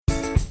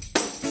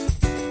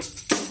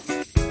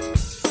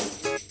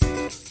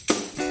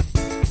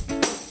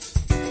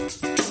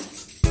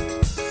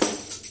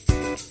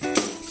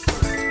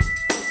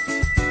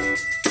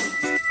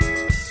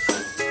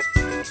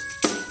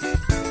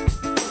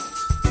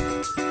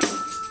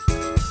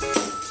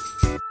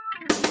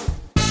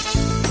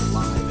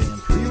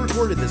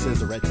recorded. This is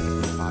the Red Ticket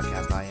Blues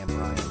podcast. I am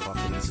Brian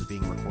Buckley. This is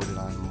being recorded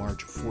on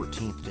March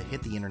 14th to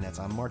hit the internets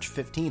on March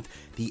 15th.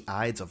 The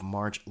Ides of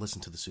March.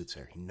 Listen to the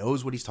soothsayer. He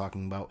knows what he's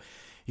talking about.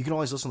 You can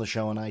always listen to the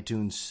show on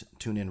iTunes,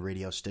 TuneIn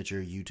Radio, Stitcher,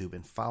 YouTube,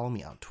 and follow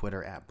me on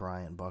Twitter at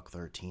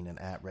BrianBuck13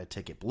 and at Red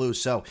Ticket Blues.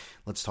 So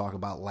let's talk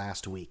about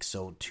last week.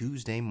 So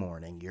Tuesday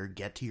morning, you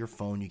get to your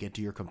phone, you get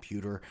to your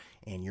computer,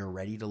 and you're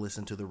ready to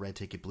listen to the Red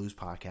Ticket Blues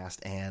podcast,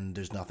 and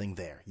there's nothing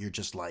there. You're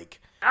just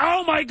like,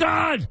 oh my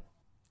God!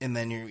 And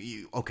then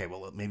you okay,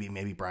 well,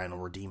 maybe Brian will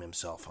redeem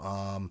himself.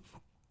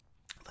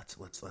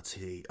 Let's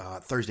see.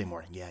 Thursday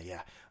morning, yeah.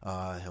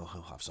 He'll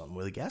have something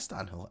with a guest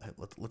on.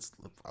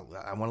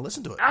 I want to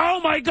listen to it. Oh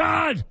my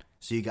God!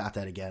 So you got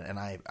that again, and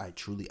I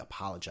truly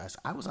apologize.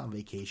 I was on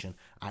vacation.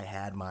 I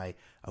had my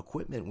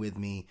equipment with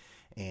me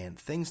and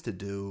things to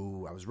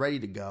do. I was ready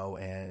to go,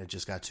 and it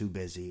just got too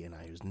busy, and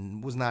I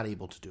was not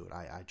able to do it.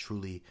 I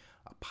truly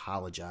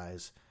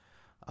apologize.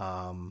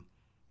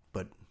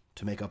 But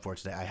to make up for it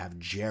today, I have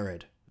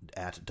Jared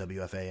at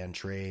WFAN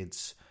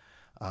Trades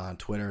on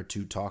Twitter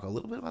to talk a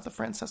little bit about the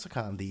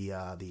Francesicon,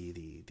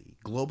 the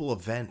global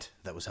event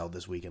that was held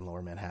this week in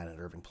Lower Manhattan at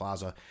Irving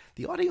Plaza.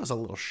 The audio is a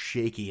little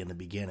shaky in the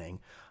beginning.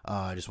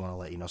 I just want to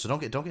let you know. So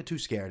don't get too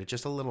scared. It's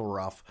just a little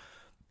rough.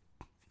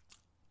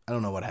 I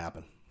don't know what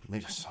happened.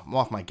 I'm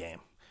off my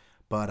game.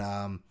 But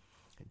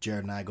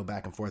Jared and I go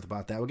back and forth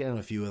about that. We'll get into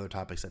a few other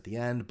topics at the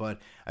end, but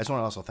I just want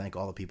to also thank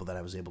all the people that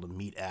I was able to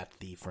meet at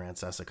the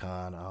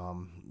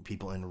Francesicon,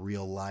 people in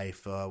real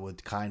life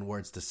with kind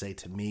words to say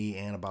to me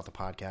and about the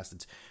podcast.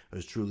 It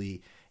was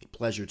truly a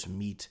pleasure to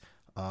meet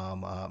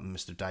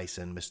Mr.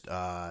 Dyson,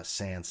 Mr.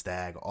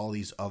 Sandstag, all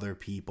these other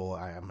people.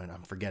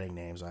 I'm forgetting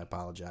names. I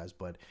apologize,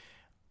 but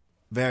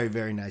very,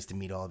 very nice to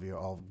meet all of you.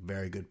 All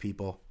very good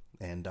people,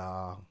 and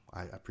I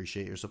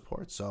appreciate your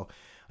support. So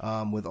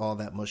with all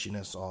that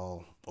mushiness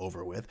all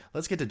over with,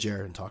 let's get to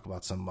Jared and talk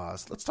about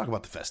let's talk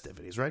about the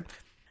festivities, right?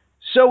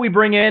 So we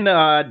bring in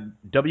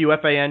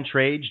WFAN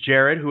Trades,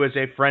 Jared, who is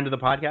a friend of the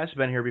podcast. He's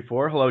been here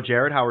before. Hello,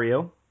 Jared. How are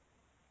you?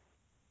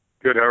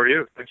 Good. How are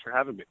you? Thanks for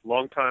having me.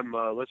 Long-time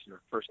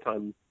listener.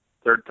 First-time,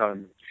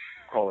 third-time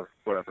caller,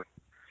 whatever.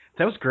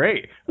 That was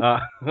great.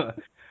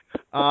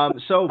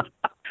 So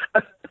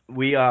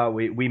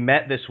we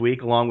met this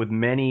week along with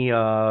many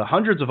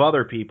hundreds of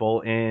other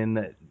people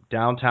in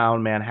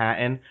downtown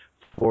Manhattan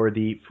for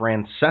the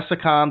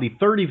Francesicon, the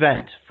third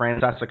event,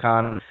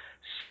 Francesicon,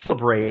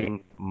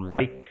 celebrating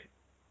Mike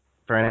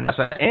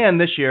Francesa, and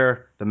this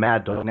year, the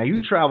Mad Dog. Now,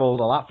 you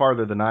traveled a lot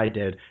farther than I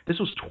did. This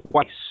was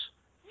twice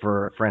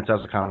for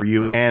Francesicon for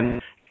you,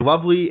 and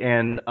lovely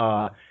and,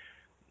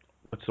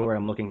 what's the word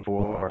I'm looking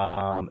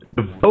for,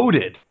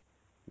 devoted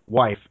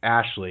wife,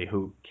 Ashley,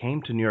 who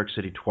came to New York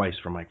City twice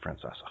for Mike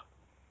Francesa.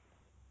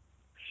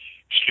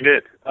 She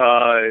did.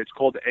 It's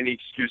called Any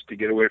Excuse to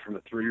Get Away from a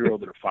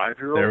 3-year-old and a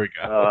 5-year-old. There we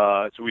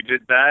go. So we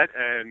did that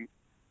and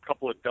a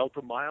couple of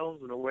Delta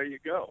miles, and away you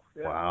go.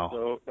 Yeah. Wow.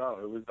 So no,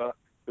 it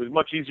was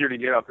much easier to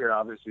get up here,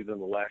 obviously, than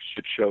the last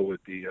shit show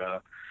with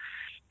the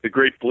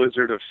Great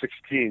Blizzard of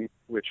 16,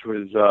 which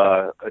was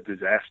a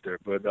disaster.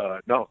 But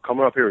no,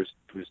 coming up here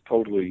was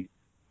totally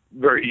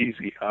very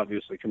easy,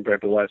 obviously, compared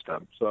to last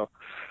time. So.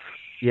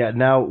 Yeah,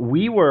 now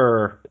we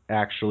were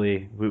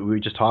actually, we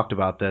just talked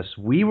about this,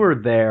 we were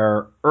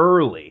there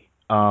early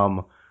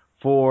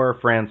for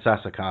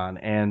Francesicon,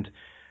 and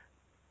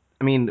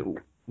I mean,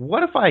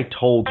 what if I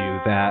told you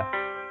that,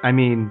 I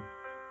mean,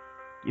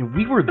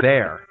 we were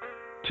there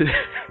to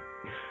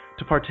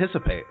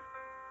participate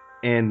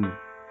in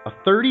a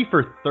 30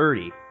 for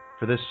 30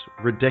 for this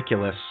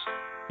ridiculous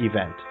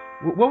event.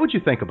 What would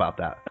you think about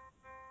that?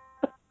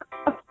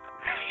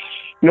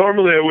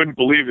 Normally, I wouldn't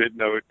believe it,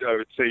 and I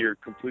would say you're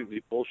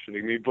completely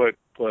bullshitting me. But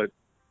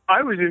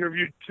I was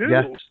interviewed too,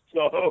 yes.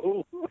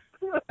 So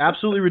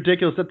absolutely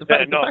ridiculous. The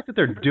fact that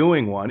they're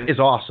doing one is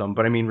awesome,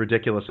 but I mean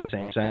ridiculous in the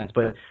same sense.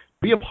 But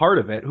be a part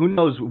of it. Who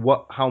knows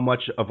how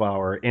much of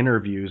our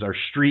interviews, our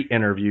street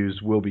interviews,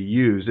 will be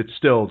used? It's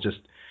still just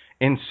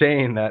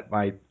insane that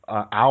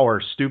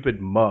our stupid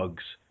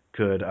mugs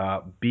could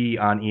be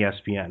on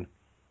ESPN.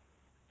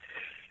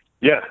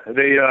 Yeah,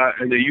 they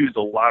used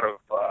a lot of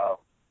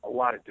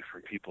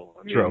different people.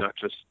 I mean, True. Not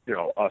just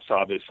us,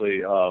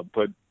 obviously,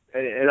 but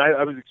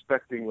I was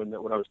expecting when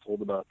I was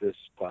told about this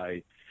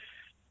by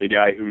the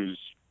guy who's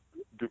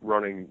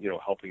running,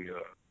 helping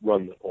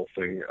run the whole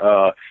thing.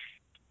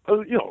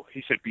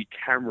 He said be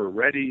camera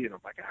ready, and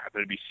I'm like, I'm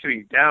gonna be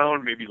sitting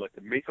down. Maybe like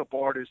the makeup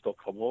artist, they'll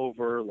come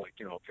over. Like,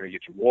 can I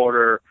get you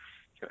water?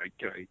 Can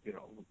I a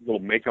little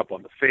makeup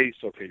on the face?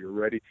 Okay, you're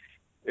ready.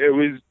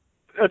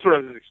 That's what I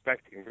was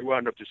expecting. We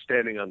wound up just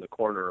standing on the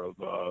corner of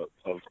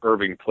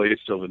Irving Place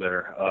over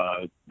there.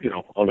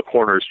 On the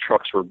corner, as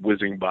trucks were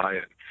whizzing by,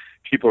 and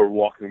people are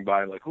walking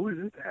by like, who is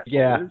this asshole?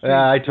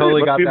 Yeah, I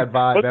totally got that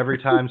vibe. Every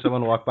time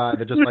someone walked by,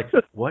 they're just like,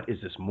 what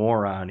is this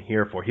moron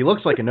here for? He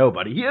looks like a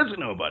nobody. He is a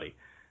nobody.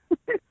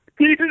 But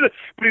he's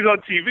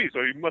on TV,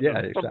 so he must have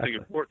something exactly.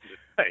 important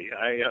to say.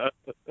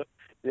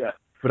 Yeah.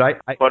 But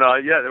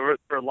there were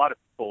a lot of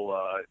people,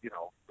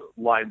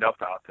 lined up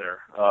out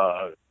there.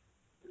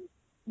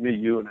 me,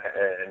 you, and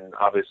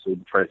obviously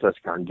the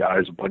Francescon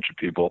guys, a bunch of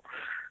people.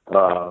 It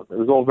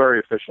was all very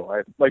official.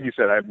 Like you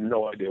said, I have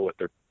no idea what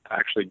they're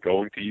actually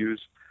going to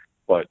use,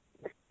 but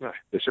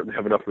they certainly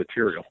have enough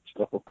material.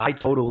 So I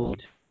totally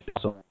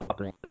so I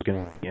was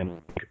going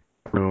to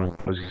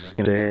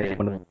say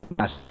one of the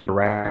best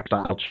rack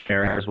style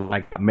chairs with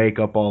like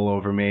makeup all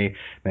over me,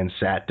 then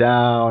sat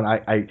down.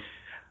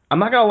 I'm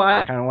not gonna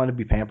lie, I kind of want to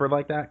be pampered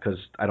like that because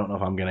I don't know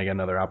if I'm gonna get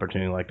another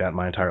opportunity like that in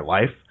my entire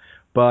life.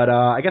 But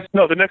I guess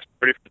no, the next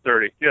 30 for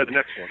 30. Yeah, the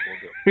next one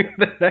will do.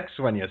 the next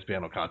one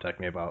ESPN will contact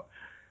me about.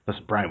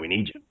 Listen, Brian, we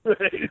need you.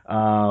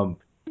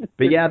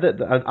 But yeah,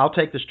 I'll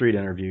take the street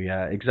interview.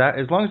 Yeah,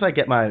 exactly. As long as I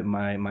get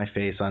my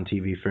face on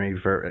TV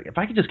for if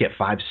I could just get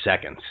 5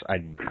 seconds,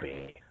 I'd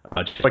be.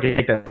 Just so I can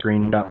take that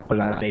screenshot, put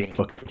it on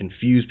Facebook,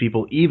 confuse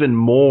people even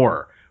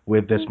more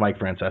with this Mike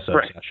Francesa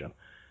obsession.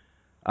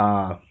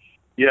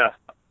 Yeah.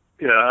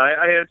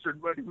 I answered.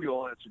 I think we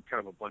all answered kind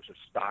of a bunch of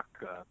stock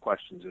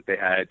questions that they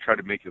had. Tried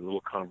to make it a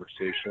little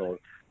conversational.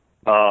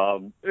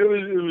 It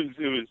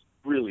was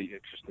really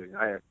interesting.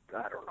 I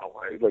don't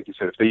know. Like you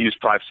said, if they use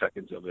 5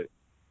 seconds of it,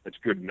 that's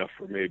good enough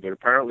for me. But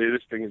apparently,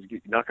 this thing is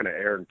not going to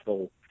air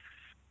until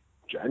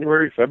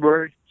January,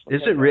 February.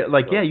 Is it real?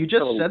 Like, yeah, you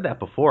just said that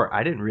before.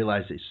 I didn't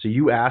realize it. So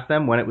you asked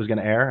them when it was going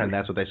to air, and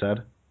that's what they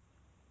said?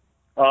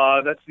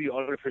 That's the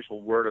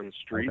unofficial word on the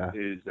street. Okay.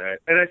 Is that,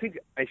 and I think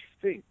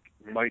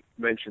Mike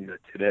mentioned that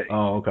today.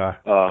 Oh, okay.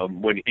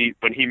 When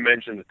he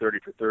mentioned the 30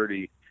 for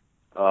 30,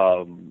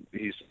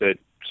 he said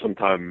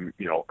sometime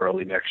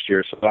early next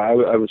year. So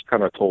I was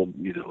kind of told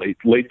either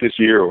late this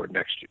year or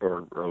next year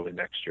or early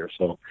next year.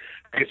 So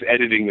I guess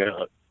editing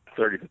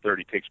 30 for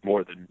 30 takes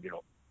more than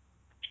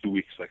 2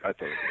 weeks like I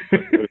thought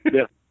it would. But,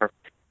 yeah,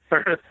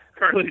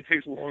 currently it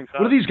takes a long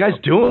time. What are these guys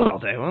doing all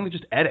day? Why don't they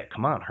just edit?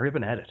 Come on, hurry up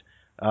and edit.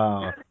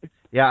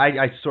 Yeah,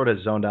 I sort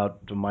of zoned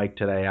out to Mike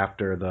today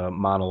after the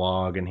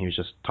monologue, and he was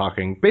just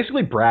talking,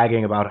 basically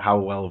bragging about how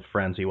well of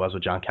friends he was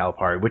with John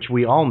Calipari, which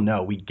we all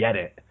know, we get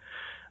it.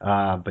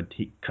 But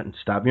he couldn't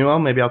stop.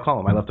 Maybe I'll call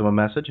him. I left him a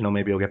message.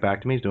 Maybe he'll get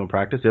back to me. He's doing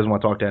practice. He doesn't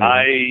want to talk to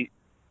anyone.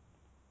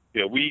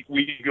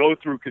 We go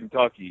through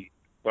Kentucky,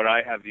 but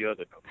I have the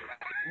other number.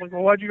 I'm like,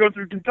 well, why'd you go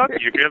through Kentucky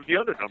if you have the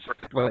other number?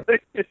 Well,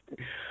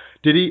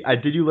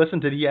 did you listen?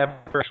 Did he ever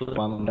actually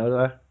want to know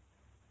that?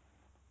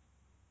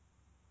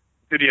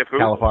 Did he have who?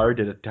 Calipari.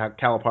 Did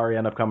Calipari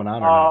end up coming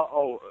on?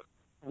 Or not?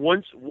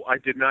 Once I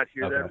did not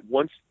hear that.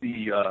 Once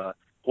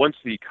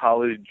the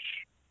college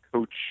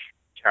coach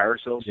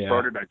carousel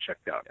started, I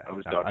checked out. I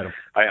was done.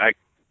 I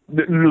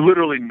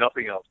literally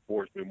nothing else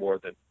bores me more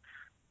than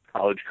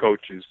college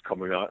coaches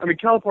coming on. I mean,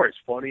 Calipari's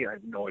funny. I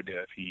have no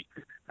idea if he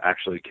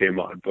actually came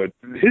on, but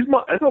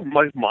I thought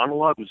Mike's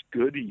monologue was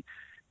good.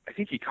 I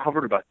think he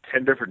covered about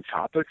 10 different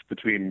topics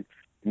between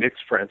Nick's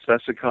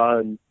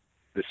Francescon,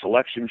 the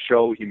selection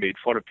show. He made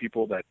fun of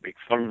people that make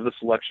fun of the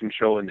selection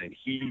show, and then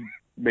he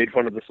made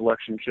fun of the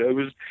selection show. It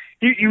was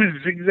he was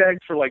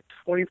zigzagged for like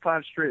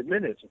 25 straight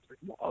minutes. I was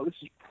like, wow, this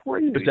is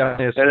crazy. It's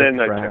definitely and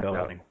then I checked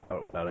out.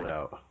 Without a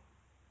doubt.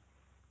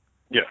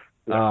 Yeah.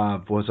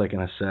 What was I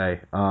going to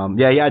say?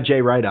 He had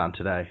Jay Wright on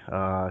today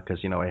because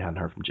I hadn't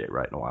heard from Jay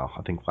Wright in a while.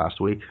 I think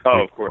last week.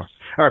 Oh, of course.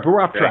 All right, but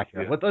we're off track.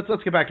 Yeah.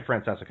 Let's get back to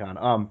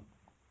Francescon.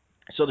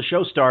 So the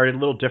show started a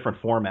little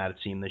different format, it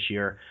seemed, this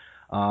year.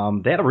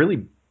 They had a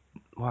really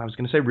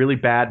really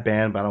bad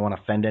band, but I don't want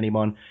to offend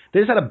anyone. They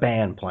just had a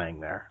band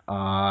playing there.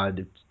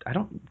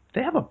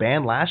 They have a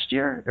band last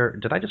year, or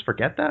did I just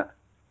forget that?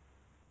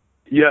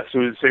 Yes, it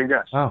was the same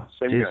guys. Oh,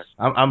 same geez. guys.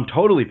 I'm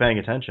totally paying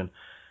attention.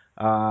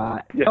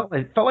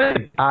 It felt like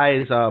the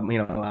guys,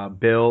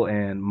 Bill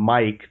and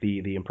Mike,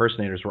 the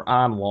impersonators, were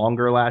on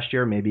longer last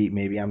year.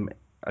 Maybe I'm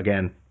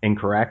again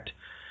incorrect,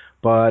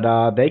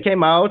 but they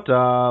came out.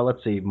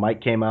 Let's see,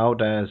 Mike came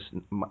out as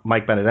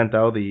Mike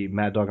Benedetto, the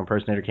Mad Dog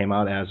impersonator, came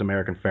out as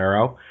American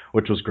Pharaoh,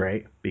 which was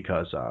great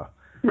because.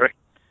 Right.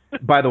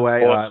 By the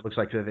way, it looks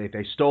like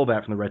they stole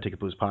that from the Red Ticket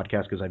Blues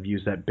podcast because I've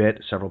used that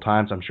bit several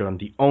times. I'm sure I'm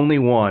the only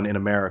one in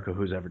America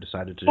who's ever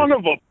decided to. Son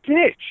of a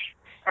bitch.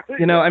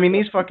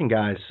 These fucking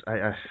guys,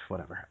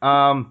 whatever.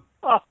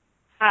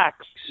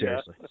 Hacks.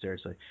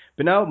 Seriously.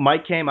 But no,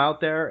 Mike came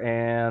out there,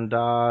 and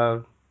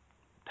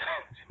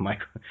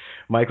Mike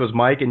was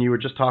Mike, and we were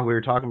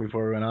talking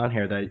before we went on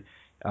here that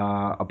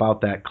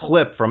about that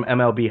clip from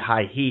MLB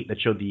High Heat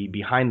that showed the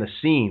behind the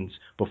scenes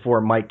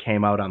before Mike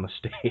came out on the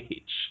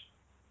stage.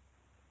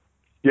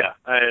 Yeah,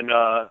 and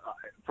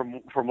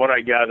from what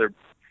I gathered,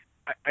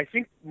 I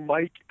think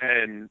Mike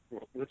and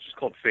let's just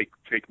call it fake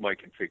Mike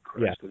and fake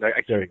Chris. Yeah,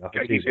 there you go.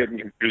 I keep getting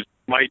confused.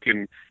 Mike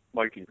and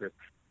Chris.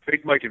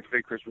 Fake Mike and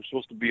fake Chris were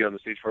supposed to be on the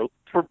stage for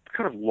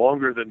kind of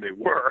longer than they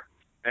were,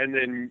 and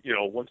then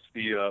once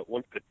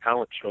the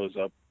talent shows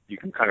up, you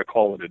can kind of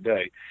call it a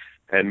day.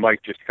 And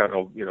Mike just kind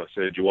of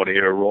said, "You want to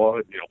hear Raw?"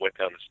 And, went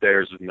down the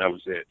stairs, and that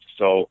was it.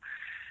 So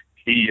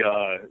he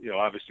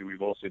obviously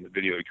we've all seen the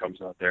video. He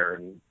comes out there,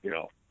 and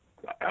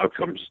out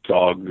comes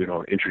dog.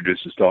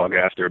 Introduces dog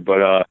after,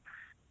 but.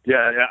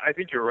 Yeah, I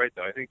think you're right,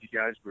 though. I think you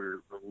guys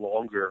were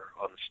longer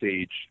on the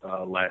stage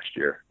last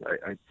year.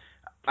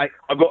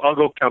 I'll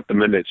go count the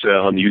minutes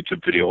on the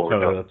YouTube video.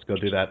 Let's go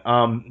do that.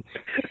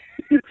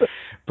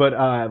 But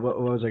what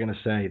was I going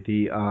to say?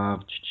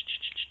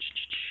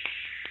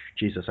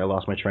 Jesus, I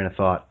lost my train of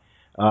thought.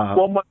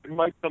 Well,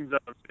 Mike comes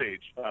out on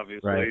stage,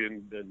 obviously, right.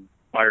 and then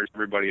fires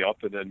everybody up,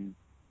 and then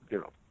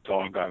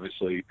Dog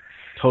obviously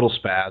total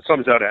spaz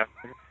comes out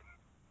after.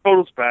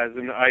 Total spaz,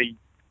 and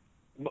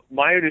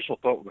my initial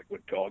thought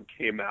when Dog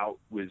came out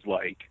was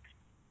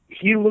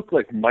he looked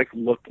like Mike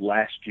looked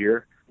last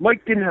year.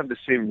 Mike didn't have the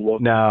same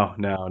look. No,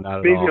 not at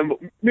all.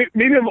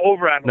 Maybe I'm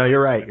overanalyzing. No,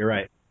 you're right. You're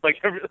right.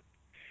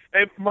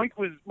 And Mike's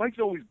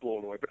always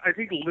blown away, but I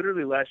think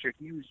literally last year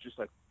he was just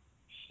like,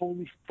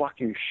 holy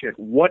fucking shit,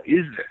 what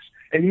is this?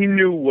 And he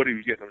knew what he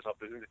was getting himself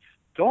into.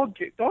 Dog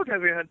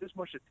hasn't had this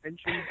much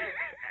attention.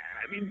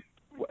 I mean,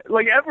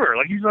 ever.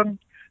 He's on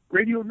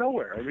Radio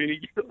Nowhere. I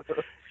mean,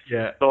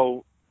 yeah.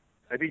 So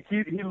I think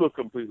he looked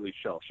completely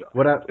shell-shocked.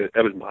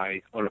 That was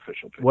my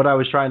unofficial opinion. What I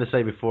was trying to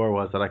say before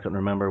was that I couldn't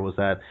remember was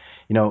that,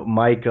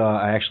 Mike,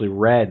 I actually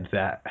read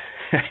that,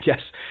 I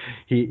guess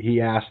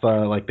he asked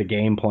the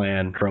game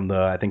plan from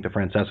the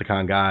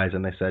FrancesaCon guys,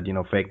 and they said,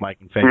 fake Mike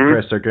and fake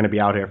Chris are going to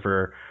be out here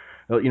for,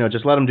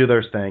 just let them do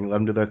their thing. Let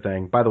them do their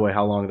thing. By the way,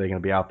 how long are they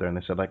going to be out there? And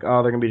they said they're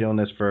going to be doing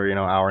this for,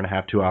 hour and a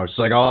half, 2 hours. It's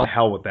like, oh,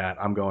 hell with that.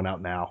 I'm going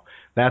out now.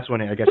 That's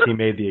when I guess he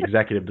made the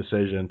executive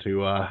decision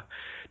to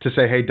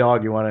say, hey,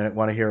 Dog, you want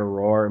to hear a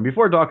roar? And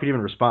before Dog could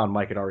even respond,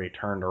 Mike had already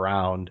turned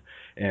around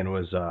and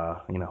was,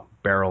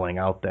 barreling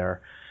out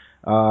there.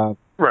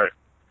 Right.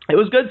 It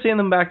was good seeing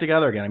them back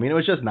together again. I mean, it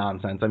was just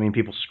nonsense. I mean,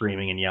 people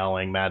screaming and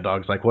yelling. Mad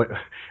Dog's like, what?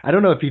 I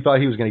don't know if he thought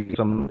he was going to get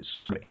some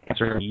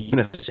answer in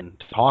unison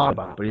to talk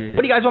about. But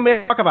what do you guys want me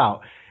to talk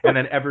about? And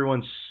then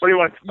everyone's... What do you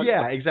want to talk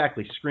Yeah, about?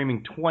 exactly.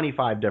 Screaming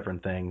 25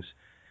 different things.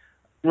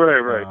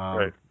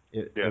 Right.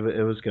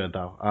 It was good,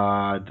 though.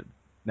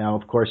 Now,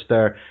 of course,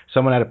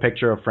 someone had a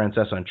picture of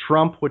Francesa and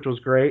Trump, which was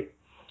great.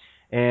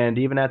 And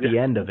even at the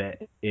end of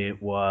it,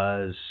 it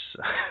was...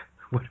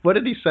 what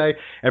did he say?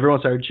 Everyone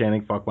started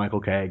chanting, fuck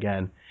Michael K.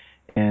 again.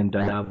 And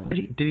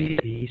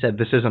he said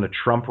this isn't a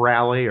Trump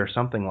rally or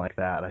something like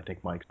that, I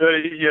think Mike said.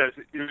 Yes,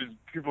 it was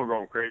people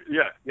going crazy.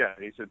 Yeah.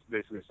 He said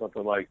basically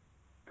something like,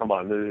 come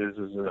on, this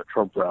isn't a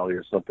Trump rally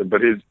or something.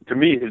 But to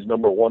me, his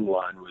number one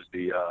line was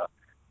the...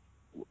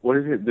 what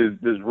is it?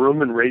 There's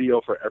room in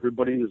radio for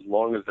everybody as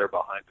long as they're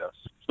behind us.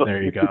 So,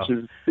 there you go. Which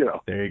is,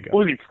 there you go.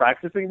 Was he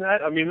practicing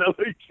that? I mean,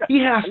 he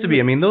has to be.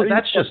 I mean,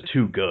 that's just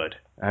too good.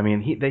 I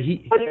mean, he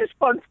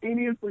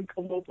spontaneously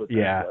come up with that.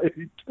 Yeah,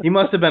 he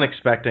must have been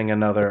expecting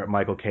another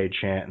Michael K.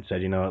 chant and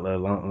said,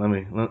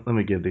 let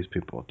me give these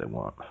people what they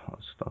want.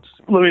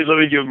 Let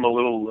me give them a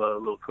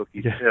little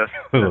cookie. Yeah.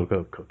 a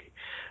little cookie.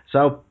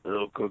 So a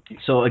little cookie.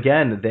 So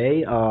again,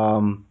 they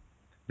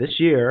this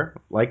year,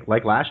 like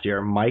last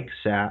year, Mike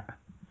sat.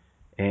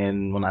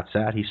 And, not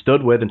sat, he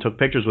stood with and took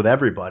pictures with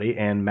everybody,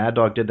 and Mad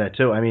Dog did that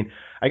too. I mean,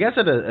 I guess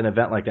at an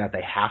event like that,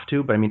 they have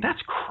to, but I mean,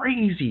 that's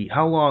crazy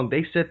how long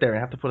they sit there and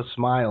have to put a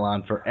smile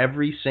on for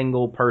every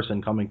single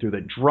person coming through.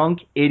 The drunk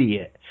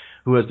idiot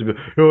who has to go,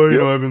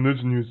 I've been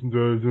listening to you since I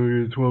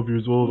was 12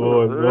 years old.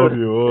 Oh, I love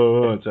you.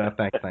 Oh. So,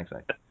 thanks.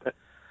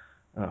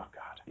 Oh, God.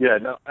 Yeah,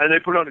 no, and they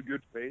put on a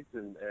good face,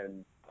 and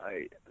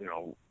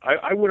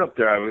I went up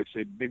there, I would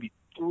say, maybe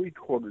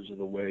 3/4 of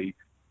the way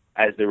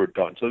as they were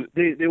done. So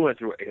they went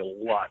through a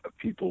lot of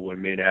people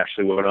when me and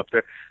Ashley went up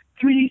there.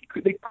 To me,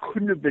 they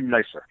couldn't have been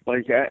nicer.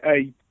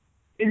 And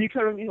you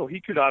kind of, he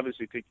could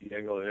obviously take the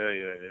angle,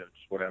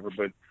 just whatever.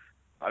 But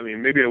I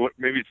mean, maybe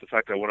it's the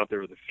fact that I went up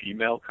there with a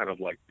female, kind of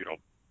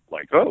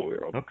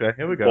okay,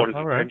 here we go. Brought his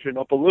all right. attention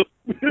up a little.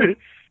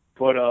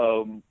 But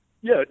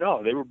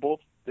they were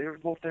both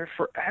there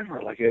forever.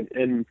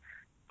 And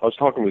I was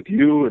talking with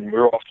you, and we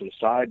were off to the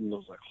side, and I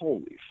was like,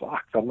 holy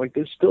fuck! I'm like,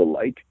 there's still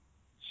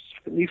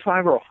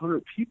 75 or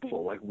 100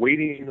 people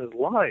waiting in this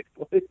line,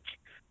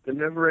 the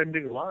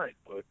never-ending line.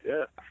 But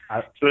yeah,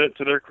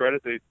 to their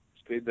credit, they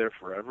stayed there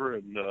forever,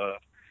 and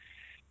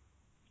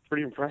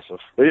pretty impressive.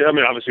 I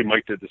mean, obviously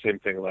Mike did the same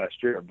thing last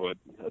year, but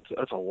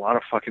that's a lot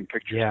of fucking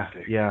pictures.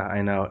 Yeah,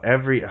 I know.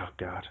 Oh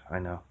God, I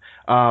know.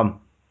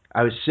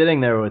 I was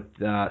sitting there with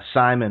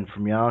Simon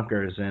from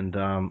Yonkers, and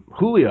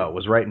Julio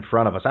was right in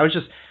front of us.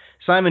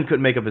 Simon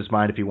couldn't make up his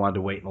mind if he wanted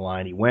to wait in the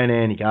line. He went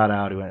in, he got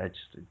out.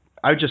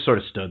 I just sort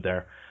of stood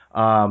there.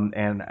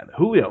 And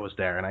Julio was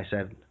there, and I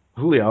said,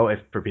 Julio, if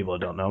for people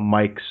that don't know,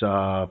 Mike's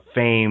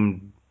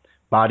famed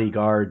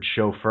bodyguard,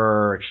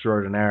 chauffeur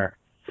extraordinaire.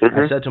 Mm-hmm.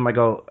 I said to him, I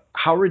go,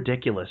 how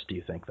ridiculous do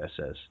you think this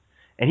is?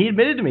 And he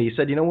admitted to me, he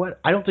said, you know what,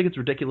 I don't think it's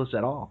ridiculous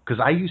at all,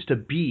 because I used to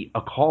be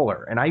a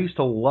caller, and I used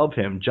to love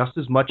him just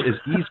as much as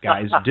these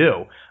guys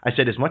do. I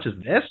said, as much as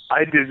this?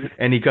 I did.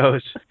 And he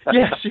goes,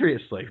 yeah,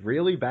 seriously,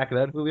 really? Back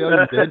then, Julio,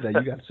 you did?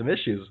 You got some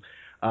issues.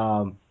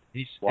 Wow. And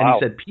he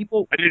said,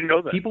 I didn't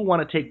know that. People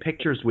want to take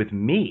pictures with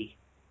me.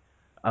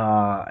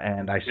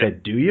 And I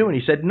said, do you? And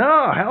he said,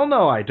 no, hell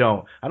no, I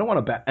don't. I don't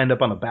want to end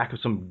up on the back of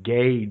some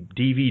gay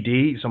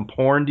DVD, some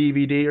porn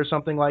DVD or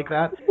something like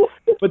that.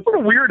 But what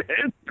a weird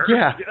answer.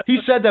 Yeah, he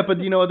said that, but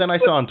then I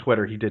saw on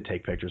Twitter he did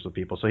take pictures with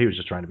people, so he was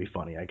just trying to be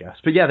funny, I guess.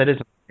 But yeah, that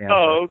isn't.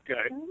 Oh,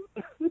 okay.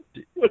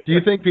 Do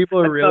you think people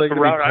are That's really not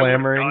the going to be route I would've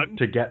clamoring gone.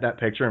 to get that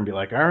picture and be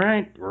like, all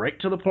right, right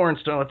to the porn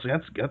star.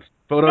 Let's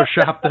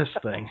Photoshop this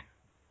thing.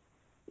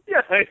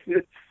 Yeah,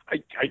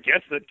 I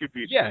guess that could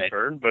be a Yeah,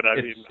 concern, but I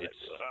mean, it's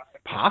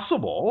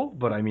possible,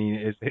 but I mean,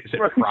 is it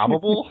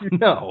probable?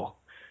 No.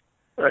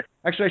 Right.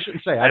 Actually, I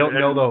shouldn't say. I don't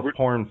know the we're-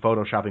 porn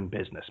photoshopping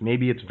business.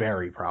 Maybe it's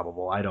very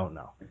probable. I don't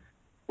know.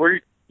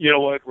 you know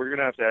what? We're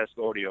gonna have to ask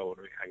Audio when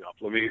we hang up.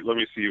 Let me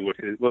see what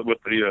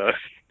the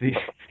The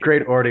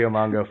great Audio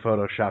Mongo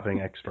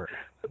photoshopping expert,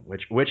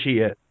 which he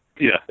is.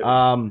 yeah.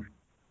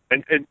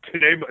 And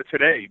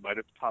today might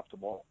have topped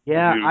them all.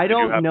 Yeah, I Did you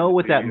don't happen know to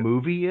what see that it?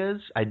 movie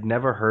is. I'd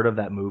never heard of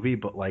that movie,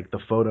 but like the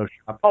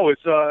Photoshop. Oh,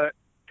 it's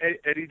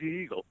Eddie the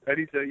Eagle.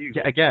 Eddie the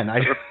Eagle. Yeah, again,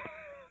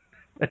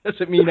 that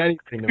doesn't mean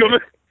anything to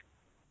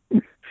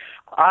me.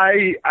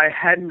 I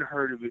hadn't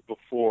heard of it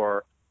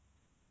before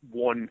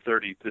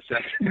 1:30 this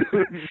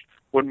afternoon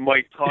when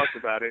Mike talked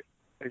about it.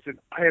 I said,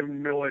 I have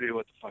no idea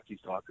what the fuck he's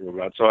talking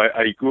about. So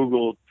I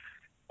Googled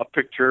a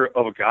picture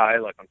of a guy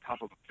like on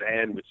top of a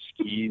van with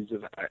skis,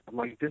 and I'm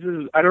like,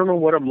 I don't know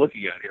what I'm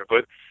looking at here,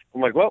 but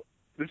I'm like, well,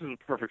 this is a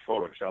perfect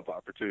Photoshop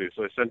opportunity.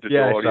 So I sent it to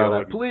I Audio. saw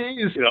that. And,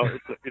 Please. you know,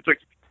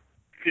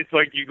 it's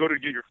like you go to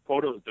get your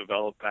photos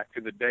developed back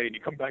in the day, and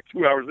you come back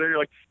 2 hours later, you're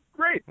like,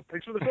 great,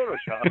 thanks for the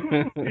Photoshop.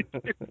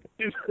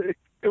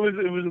 it was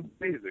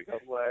amazing.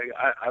 I'm like,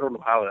 I don't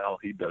know how the hell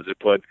he does it,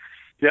 but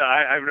yeah,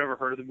 I've never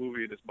heard of the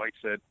movie. And as Mike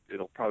said,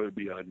 it'll probably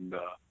be on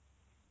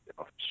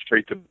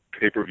straight to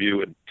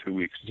pay-per-view in 2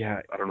 weeks.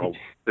 Yeah. I don't know.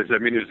 Does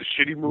that mean it was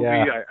a shitty movie?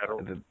 Yeah. I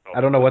don't know.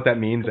 I don't know what that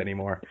means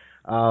anymore.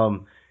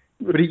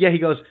 But he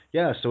goes,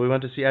 yeah, so we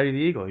went to see Eddie the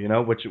Eagle,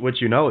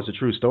 which you know is a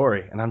true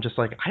story. And I'm just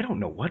like, I don't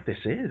know what this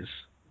is,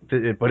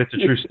 but it's a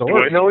true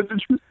story. I know it's a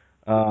true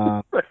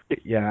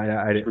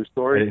Yeah, I true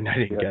story. I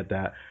didn't get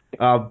that.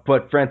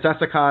 But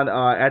FrancescaCon,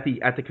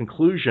 at the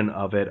conclusion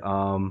of it,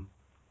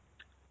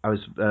 I was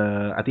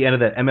at the end of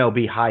the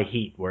MLB High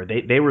Heat, where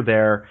they were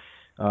there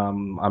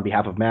on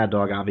behalf of Mad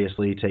Dog,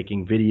 obviously,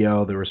 taking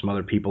video. There were some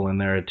other people in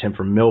there. Tim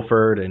from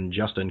Milford and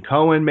Justin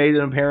Cohen made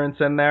an appearance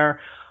in there.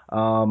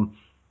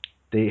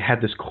 They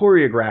had this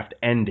choreographed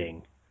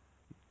ending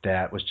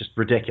that was just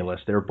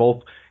ridiculous. They were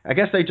both, I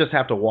guess they just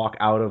have to walk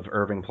out of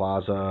Irving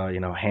Plaza,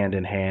 hand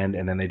in hand,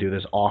 and then they do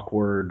this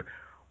awkward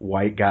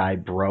white guy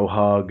bro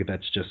hug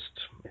that's just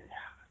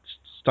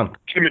stunk.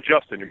 Tim and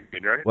Justin, you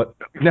mean, right? What?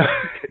 No.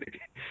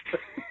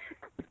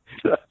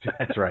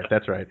 That's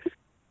right.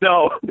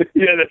 No,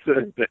 yeah,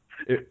 that's it.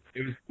 It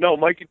was, no,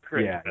 Mike and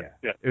Chris. Yeah.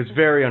 It was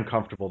very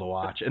uncomfortable to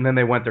watch, and then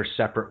they went their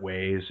separate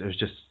ways.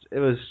 It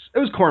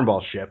was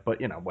cornball shit, but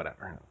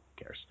whatever.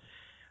 Who cares?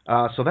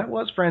 So that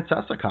was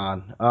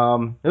FrancescaCon.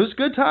 It was a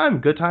good time.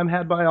 Good time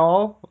had by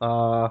all.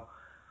 A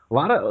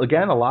lot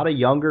of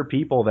younger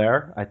people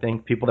there. I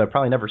think people that have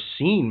probably never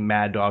seen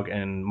Mad Dog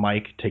and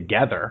Mike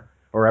together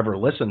or ever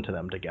listened to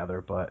them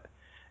together, but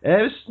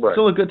it was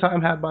still a good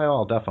time had by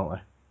all, definitely.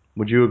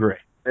 Would you agree?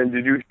 And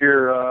did you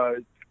hear,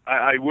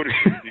 I would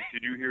agree,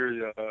 did you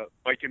hear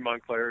Mike and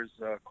Montclair's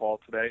call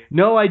today?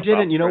 No, I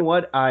didn't. You know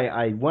what?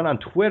 I went on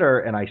Twitter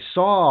and I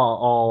saw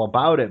all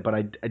about it, but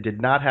I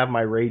did not have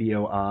my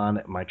radio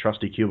on my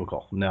trusty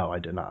cubicle. No, I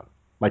did not.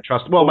 My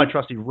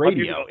trusty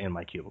radio in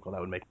my cubicle.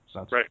 That would make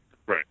sense. Right.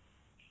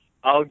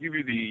 I'll give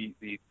you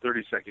the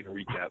 30-second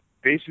recap.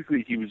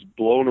 Basically, he was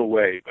blown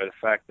away by the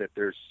fact that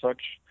there's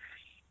such,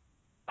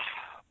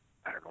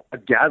 a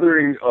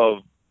gathering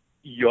of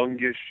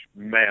youngish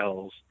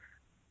males,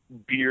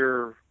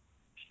 beer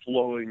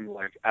flowing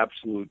like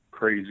absolute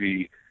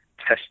crazy,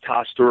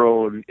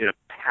 testosterone in a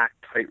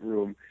packed, tight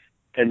room,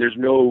 and there's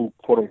no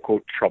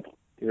quote-unquote trouble.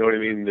 You know what I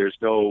mean? There's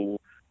no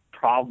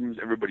problems.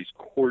 Everybody's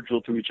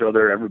cordial to each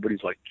other.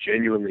 Everybody's like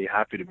genuinely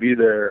happy to be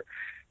there.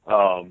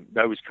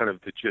 That was kind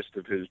of the gist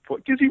of his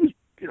point, because he was,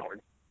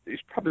 he's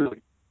probably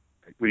like,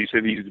 when you say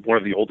he's one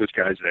of the oldest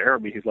guys there, I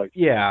mean, he's like,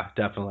 yeah,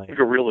 definitely, like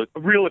a real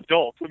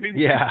adult. I mean,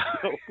 yeah,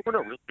 we're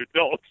not really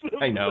adults.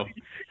 I know.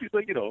 He's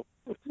like, a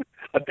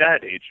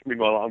dad age.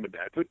 Meanwhile, I'm a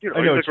dad, but he's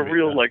like a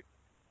real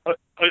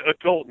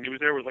adult, and he was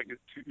there with like his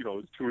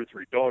two or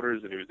three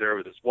daughters, and he was there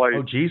with his wife.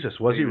 Oh Jesus,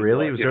 was he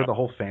really? He was there with the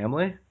whole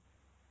family?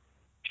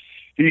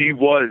 He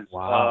was.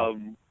 Wow.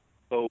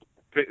 So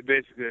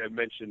basically, I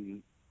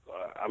mentioned.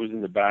 I was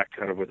in the back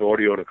kind of with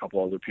Audio and a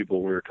couple other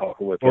people we were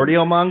talking with.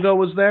 Audio Mongo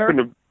was there?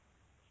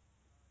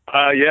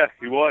 Yeah,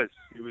 he was.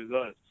 He was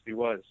us. He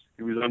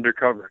was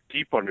undercover,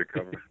 deep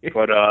undercover.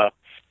 But,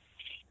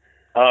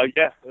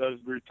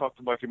 we talked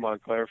to Mikey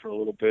Montclair for a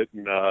little bit,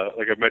 and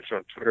like I mentioned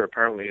on Twitter,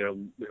 apparently,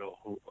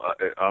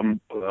 I'm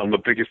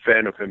the biggest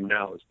fan of him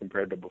now as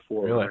compared to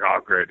before. Really? Like, oh,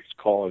 great, he's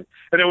calling.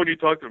 And then when you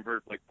talk to him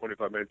for like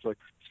 25 minutes, like,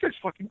 this guy's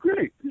fucking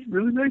great. He's a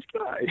really nice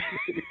guy.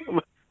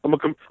 I'm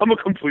a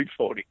complete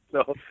phony.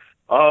 So,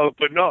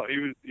 but no, he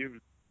was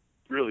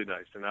really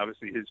nice, and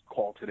obviously his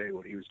call today,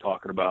 what he was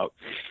talking about,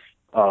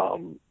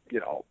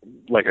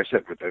 like I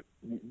said, with the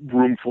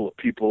room full of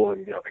people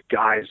and the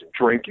guys and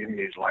drinking,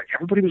 he's like,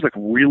 everybody was like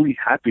really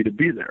happy to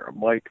be there. I'm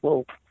like,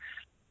 well,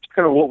 it's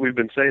kind of what we've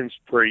been saying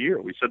for a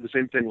year. We said the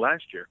same thing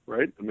last year,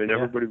 right? I mean,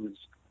 everybody was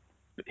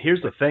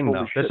Here's the thing, Holy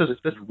though. shit,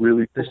 This is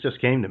really this just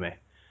came to me.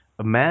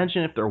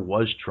 Imagine if there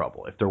was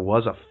trouble, if there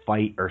was a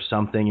fight or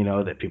something,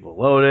 that people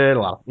loaded, a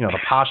lot, the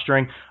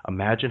posturing.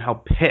 Imagine how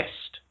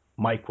pissed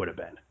Mike would have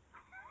been.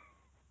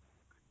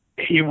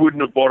 He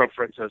wouldn't have bought up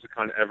Francesca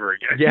ever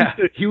again. Yeah,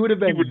 he would have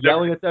been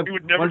yelling never, at them.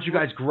 Why don't you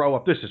guys grow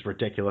up? This is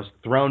ridiculous.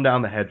 Thrown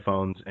down the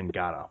headphones and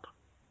got up.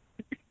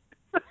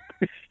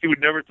 He would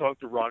never talk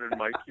to Ron and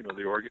Mike,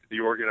 the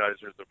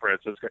organizers of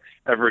Francesca,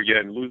 ever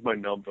again. Lose my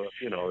number.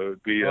 It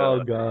would be.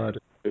 Oh God!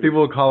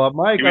 People would call up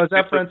Mike. I was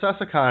at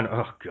FrancescaCon.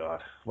 Oh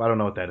God! Well, I don't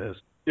know what that is.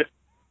 Yeah.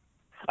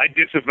 I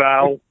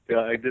disavow.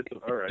 Yeah, I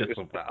disavow. All right.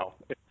 Disavow.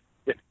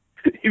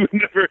 He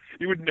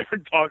would never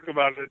talk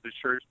about it at the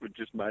church, would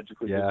just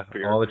magically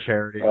disappear. All the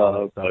charity, all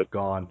that stuff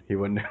gone. He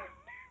wouldn't.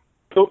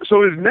 So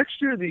is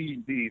next year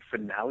the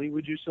finale?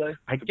 Would you say?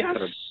 I guess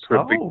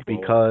so,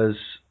 because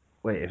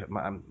wait,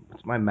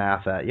 what's my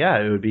math at? Yeah,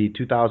 it would be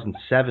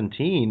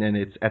 2017, and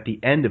it's at the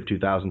end of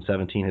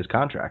 2017 his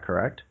contract,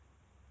 correct?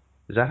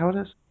 Is that how it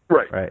is?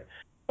 Right. Right.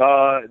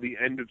 The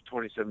end of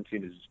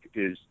 2017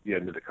 is the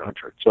end of the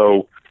contract.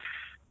 So.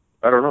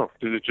 I don't know.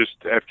 Does it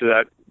just after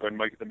that, when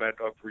Mike and the Mad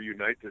Dog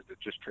reunite, does it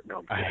just?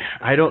 No,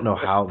 I don't know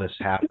how this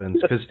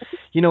happens because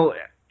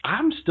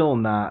I'm still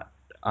not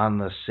on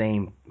the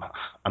same.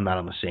 I'm not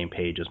on the same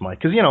page as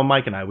Mike because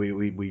Mike and I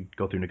we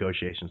go through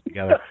negotiations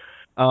together.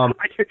 I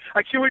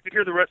can't wait to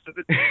hear the rest of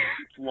this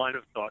line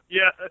of thought.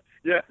 Yeah.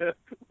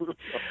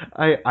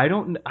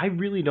 I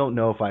really don't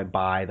know if I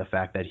buy the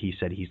fact that he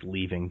said he's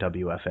leaving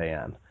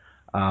WFAN.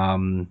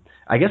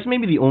 I guess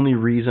maybe the only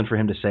reason for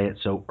him to say it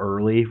so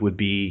early would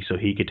be so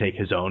he could take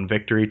his own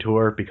victory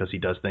tour because he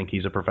does think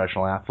he's a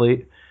professional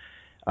athlete.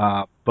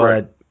 But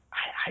right.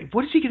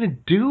 What is he going to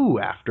do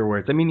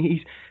afterwards? I mean,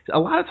 he's a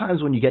lot of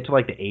times when you get to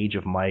like the age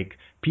of Mike,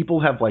 people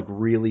have like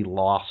really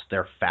lost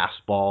their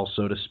fastball,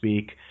 so to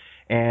speak,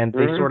 and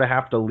they sort of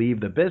have to leave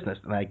the business.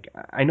 And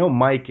I know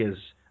Mike is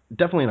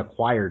definitely an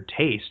acquired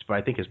taste, but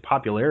I think his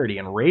popularity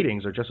and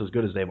ratings are just as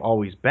good as they've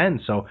always been.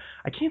 So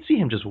I can't see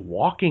him just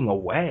walking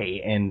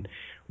away. And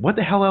what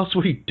the hell else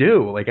would he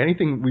do? Like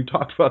anything, we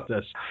talked about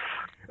this,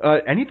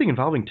 anything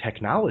involving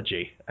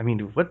technology. I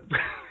mean, what?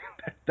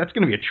 That's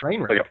going to be a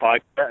train wreck. Like a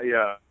podcast,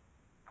 yeah.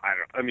 I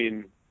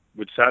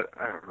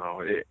don't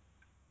know.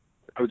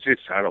 I would say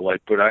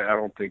satellite, but I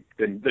don't think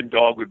then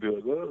Dog would be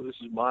like, oh, this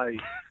is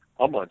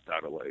I'm on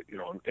satellite,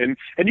 and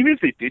even if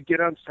they did get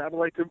on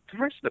satellite, the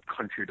rest of the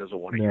country doesn't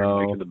want to hear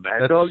Mike and the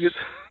Mad Dog.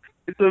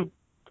 It's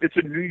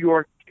a New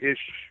York-ish,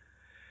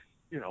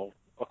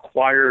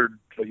 acquired,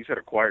 like you said,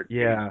 acquired.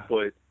 Yeah. Taste,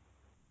 but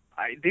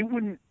they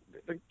wouldn't.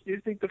 Like, you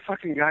think the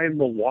fucking guy in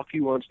Milwaukee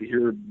wants to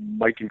hear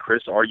Mike and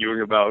Chris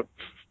arguing about,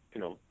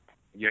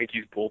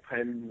 Yankees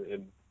bullpen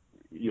and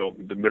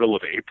the middle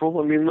of April?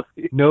 I mean,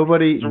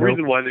 nobody. There's a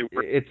reason why they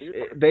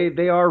were.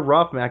 They are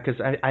rough, Matt. Because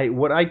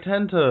what I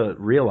tend to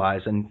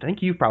realize, and I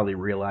think you probably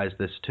realize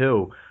this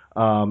too,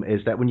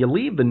 is that when you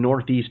leave the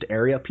Northeast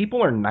area,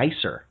 people are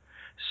nicer.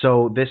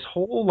 So this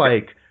whole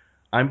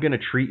I'm going to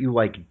treat you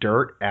like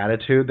dirt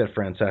attitude that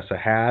Francesa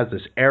has,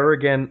 this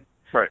arrogant,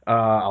 right.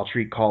 I'll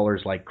treat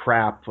callers like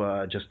crap,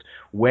 just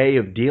way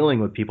of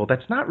dealing with people.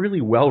 That's not really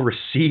well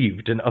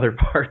received in other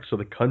parts of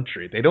the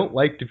country. They don't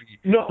like to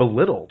be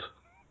belittled.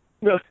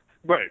 No,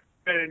 right,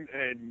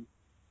 and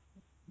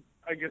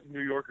I guess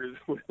New Yorkers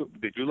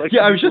they do like.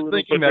 Yeah, I was just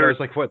thinking that. I was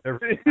like, what? They're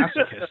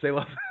masochists. They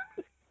love.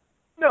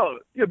 No,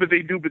 yeah, but they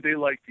do. But they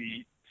like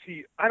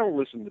see. I don't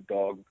listen to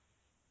Dog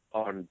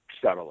on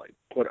satellite,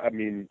 but I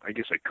mean, I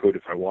guess I could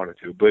if I wanted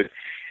to. But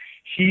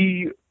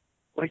he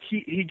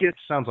gets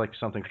sounds like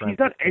something. He's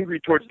not angry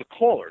towards the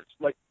callers.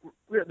 Like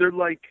they're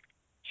like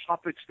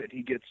topics that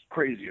he gets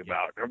crazy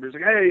about. Everybody's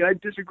like, hey, I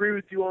disagree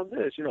with you on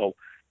this.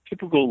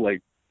 Typical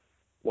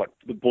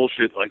the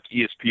bullshit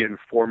ESPN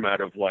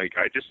format of I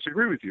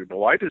disagree with you.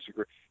 No, I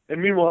disagree.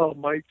 And meanwhile,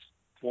 Mike's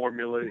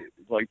formula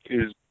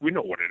is, we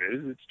know what it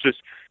is. It's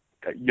just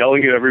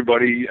yelling at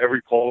everybody.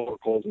 Every caller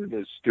calls in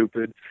is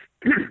stupid.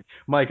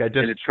 Mike, I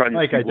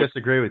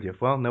disagree with you.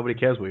 Well, nobody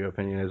cares what your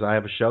opinion is. I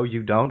have a show.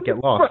 You don't. Get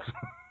lost.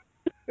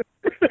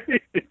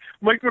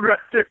 Mike would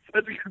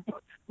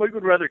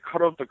rather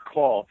cut off the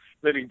call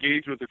than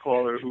engage with the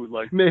caller who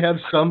may have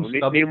some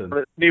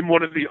substance. Name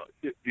one of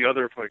the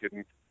other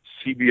fucking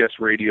CBS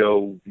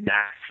radio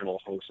national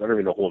hosts. I don't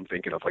even know who I'm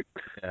thinking of,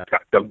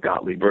 Doug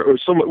Gottlieb or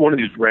one of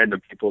these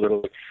random people that are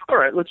like, all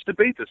right, let's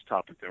debate this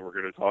topic that we're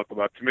going to talk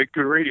about to make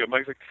good radio.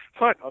 Mike's like,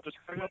 fine, I'll just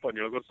hang up on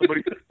you. I'll go to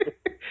somebody.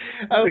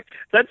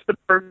 That's the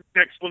perfect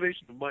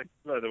explanation of Mike,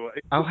 by the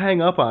way. I'll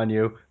hang up on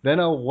you,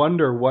 then I'll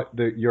wonder what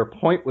your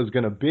point was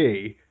going to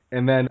be,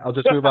 and then I'll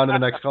just move on to the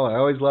next caller. I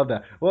always love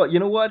that. Well, you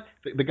know what?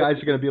 The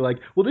guys are going to be like,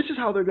 well, this is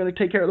how they're going to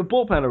take care of the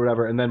bullpen or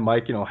whatever. And then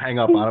Mike, hang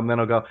up on him. Then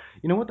I'll go,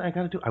 you know what I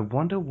got to do? I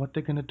wonder what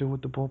they're going to do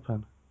with the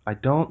bullpen. I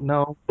don't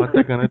know what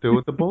they're going to do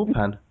with the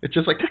bullpen. It's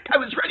just like, that guy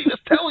was ready to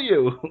tell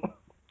you.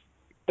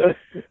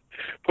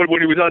 But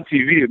when he was on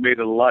TV, it made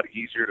it a lot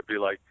easier to be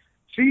like,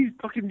 see,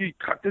 fucking you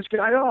cut this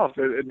guy off.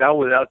 And now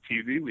without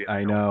TV, we have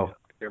I know.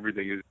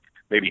 Everything is,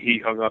 maybe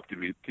he hung up to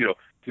me,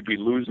 to be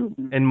losing.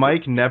 And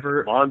Mike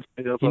never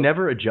He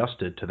never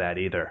adjusted to that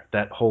either.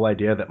 That whole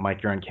idea that,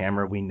 Mike, you're on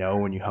camera, we know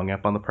when you hung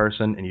up on the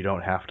person and you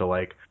don't have to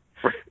like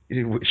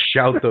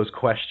shout those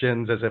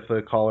questions as if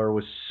the caller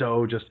was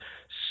so just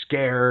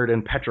scared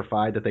and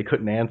petrified that they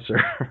couldn't answer.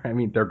 I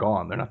mean, they're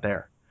gone. They're not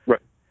there. Right.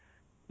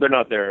 They're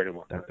not there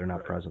anymore. They're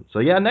not present. So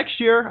yeah,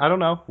 next year, I don't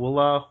know.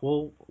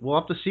 We'll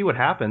have to see what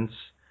happens.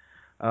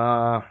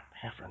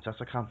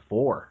 FrancescaCon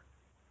 4.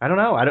 I don't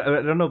know. I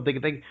don't know. We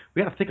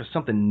got to think of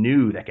something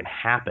new that can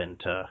happen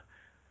to.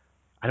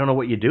 I don't know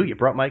what you do. You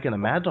brought Mike and the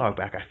Mad Dog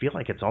back. I feel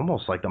like it's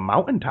almost like the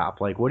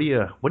mountaintop. Like, what do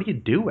you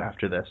do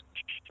after this?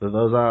 So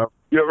those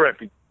Yeah, right.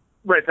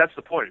 Right. That's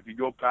the point. If you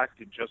go back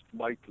to just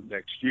Mike the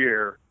next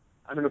year,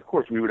 I mean, of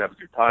course we would have a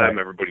good time. Right.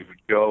 Everybody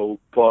would go,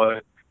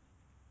 but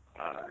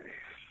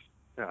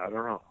yeah, I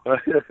don't know.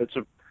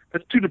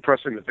 It's too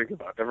depressing to think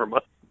about. Never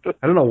mind.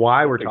 I don't know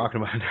why we're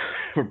talking about it.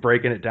 We're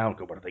breaking it down.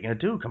 What are they going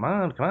to do? Come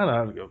on.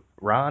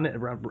 Ron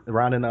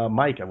and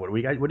Mike. What are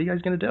you guys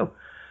going to do?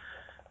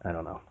 I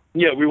don't know.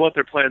 Yeah, we want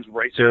their plans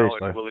right Seriously.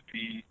 now. And will it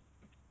be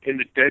in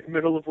the dead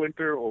middle of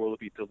winter, or will it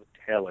be till the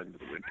tail end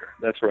of the winter?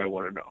 That's what I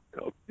want to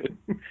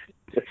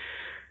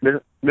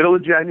know. Middle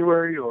of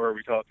January, or are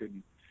we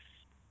talking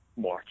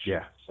March?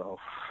 Yeah. So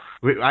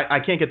I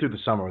can't get through the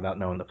summer without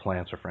knowing the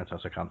plans for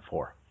FrancescaCon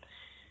 4.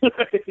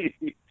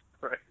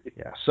 Right.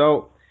 Yeah.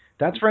 So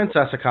that's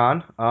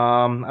FrancescaCon.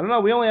 I don't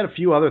know. We only had a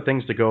few other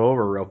things to go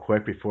over real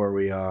quick before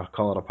we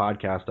call it a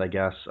podcast, I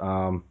guess.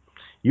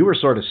 You were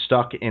sort of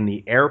stuck in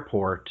the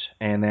airport,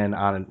 and then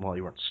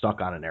you weren't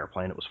stuck on an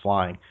airplane; it was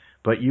flying.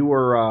 But you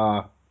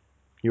were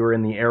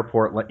in the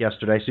airport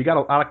yesterday, so you got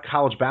a lot of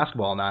college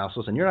basketball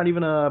analysis, and you're not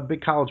even a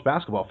big college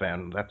basketball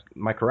fan.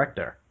 Am I correct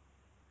there?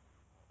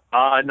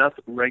 Not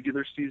the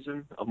regular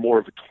season. I'm more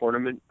of a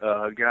tournament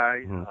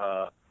guy.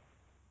 Mm-hmm.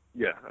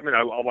 Yeah, I mean,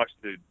 I'll watch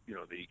the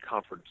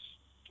conference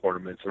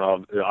tournaments, and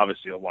I'll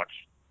watch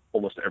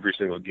almost every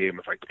single game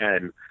if I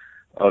can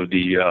of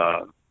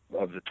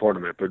the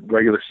tournament. But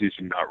regular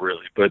season, not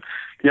really. But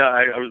yeah,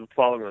 I was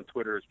following on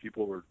Twitter as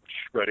people were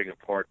shredding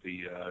apart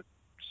the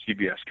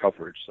CBS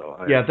coverage. So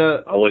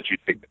I'll let you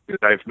think, because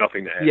I have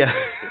nothing to add. Yeah,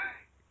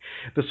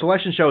 the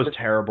selection show is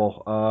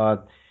terrible.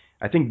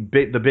 I think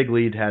the Big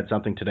Lead had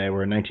something today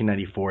where in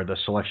 1994 the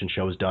selection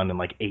show was done in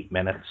like 8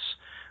 minutes.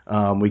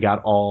 We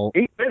got all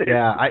 8 minutes.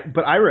 Yeah, I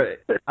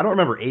don't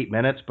remember 8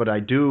 minutes, but I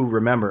do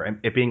remember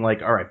it being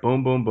like, all right,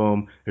 boom, boom,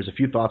 boom. There's a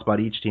few thoughts about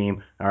each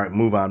team. All right,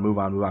 move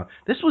on.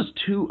 This was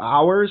 2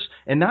 hours,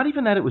 and not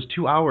even that it was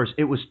 2 hours.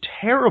 It was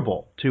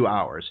terrible 2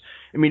 hours.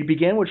 I mean, it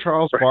began with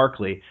Charles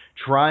Barkley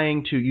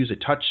trying to use a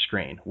touch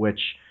screen,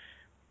 which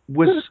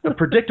was a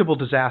predictable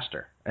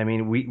disaster. I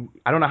mean,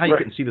 I don't know how you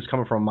couldn't see this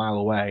coming from a mile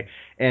away,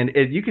 and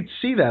you could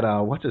see that.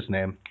 What's his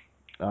name?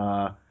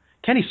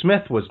 Kenny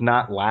Smith was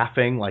not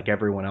laughing like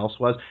everyone else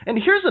was. And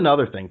here's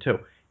another thing, too.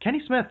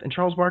 Kenny Smith and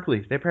Charles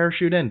Barkley, they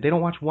parachute in. They don't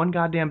watch one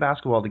goddamn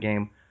basketball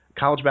game,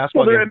 college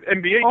basketball game.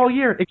 NBA all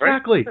year.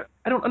 Exactly. Right?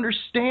 I don't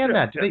understand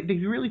that. Yeah. They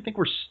really think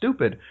we're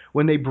stupid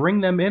when they bring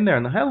them in there.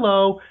 And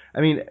hello.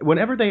 I mean,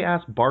 whenever they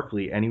ask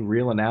Barkley any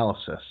real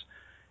analysis,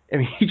 I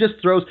mean, he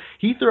throws,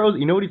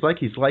 you know what he's like?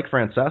 He's like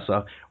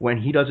Francesa when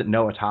he doesn't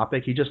know a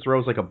topic. He just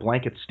throws like a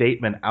blanket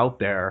statement out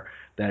there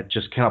that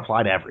just can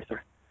apply to everything.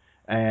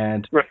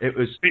 And it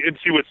was and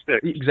see what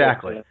sticks.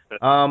 Exactly.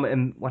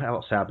 And what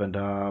else happened?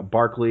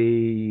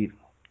 Barkley.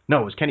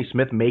 No, it was Kenny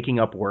Smith making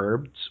up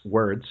words.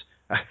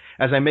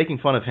 As I'm making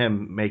fun of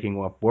him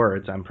making up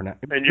words, I'm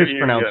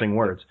mispronouncing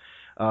words.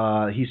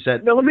 He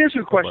said. Now let me ask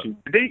you a question.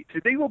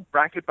 Did they go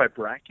bracket by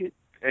bracket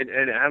and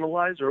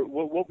analyze, or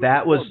what?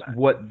 That was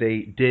what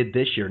they did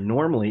this year.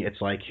 Normally,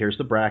 it's like, here's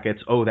the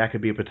brackets. Oh, that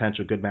could be a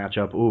potential good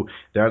matchup. Ooh,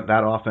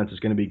 that offense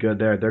is going to be good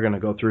there. They're going to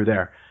go through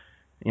there.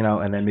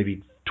 And then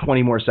maybe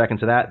 20 more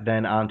seconds of that,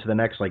 then on to the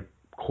next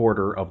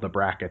quarter of the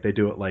bracket. They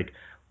do it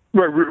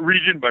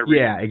region by region.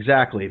 Yeah,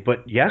 exactly.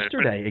 But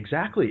yesterday,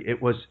 exactly,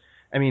 it was.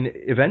 I mean,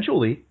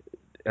 eventually,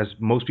 as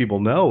most people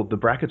know, the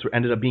brackets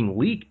ended up being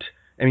leaked.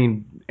 I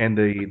mean, and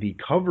the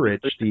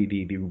coverage,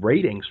 the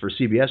ratings for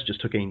CBS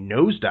just took a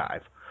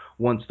nosedive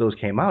once those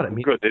came out. I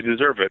mean, good, they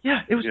deserve it.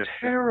 Yeah, it was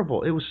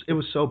terrible. It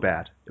was so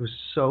bad. It was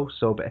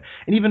so bad.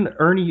 And even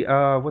Ernie,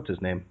 what's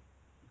his name?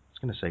 I was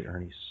going to say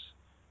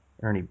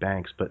Ernie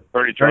Banks, but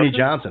Ernie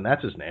Johnson,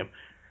 that's his name.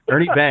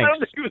 Ernie Banks. I don't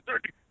think he was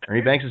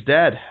Ernie Banks is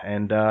dead,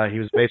 and he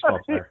was a baseball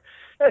player.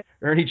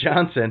 Ernie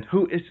Johnson,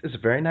 who is a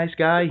very nice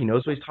guy. He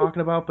knows what he's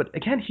talking about, but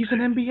again, he's an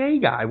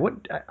NBA guy.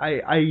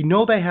 I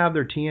know they have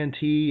their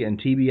TNT and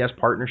TBS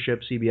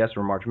partnership, CBS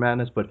for March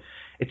Madness, but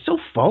it's so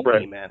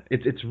phony, man.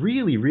 It's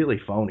really, really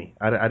phony.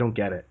 I don't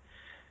get it.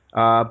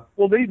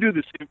 Well, they do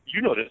this.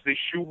 You know this. They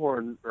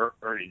shoehorn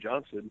Ernie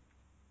Johnson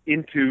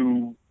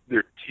into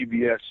their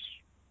TBS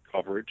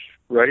coverage,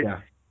 right? Yeah.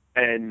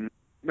 And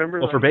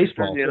remember, for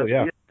baseball, too,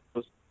 yeah.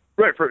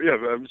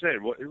 I'm saying,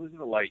 it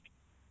wasn't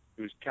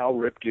it was Cal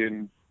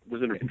Ripken,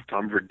 wasn't it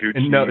Tom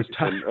Verducci? No,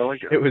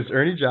 it was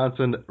Ernie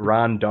Johnson,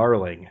 Ron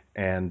Darling,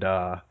 and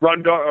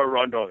Ron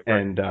Darling,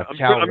 and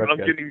Cal Ripken. I'm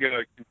getting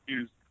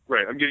confused.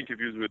 Right, I'm getting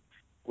confused with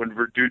when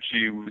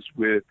Verducci was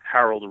with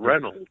Harold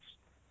Reynolds.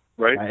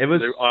 right? It was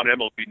They're on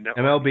MLB Network.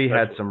 MLB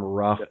had some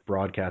rough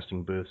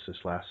broadcasting booths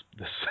this last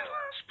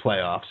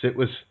playoffs. It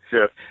was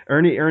Cal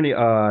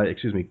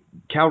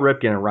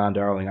Ripken and Ron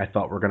Darling. I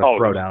thought were going to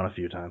throw down a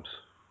few times.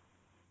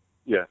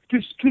 Yeah,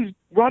 because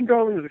Ron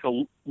Darling is like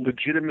a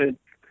legitimate,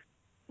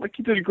 like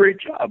he did a great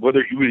job.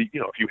 Whether if you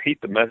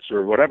hate the Mets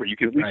or whatever, you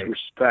can at least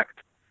respect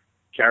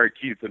Gary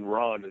Keith and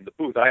Ron in the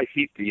booth. I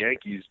hate the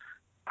Yankees.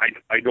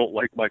 I don't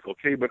like Michael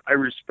Kay, but I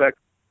respect.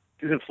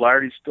 Isn't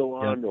Flaherty still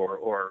on,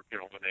 or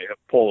when they have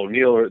Paul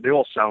O'Neill, they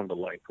all sound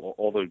alike.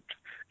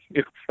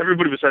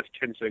 Everybody besides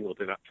Ken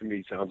Singleton, to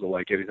me, sounds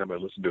alike anytime I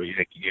listen to a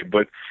Yankee game.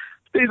 But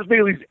they at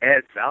least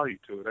add value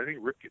to it. I think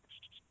Ripken's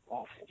just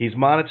awful. He's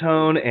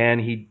monotone, and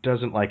he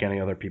doesn't like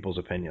any other people's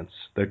opinions.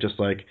 They're just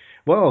like,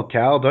 well,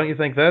 Cal, don't you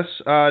think this?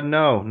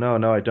 No,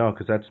 I don't,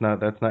 because that's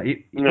not.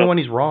 Even when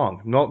he's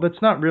wrong. No,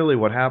 that's not really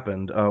what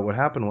happened. What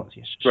happened was,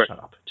 shut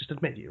up. Just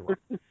admit you're wrong.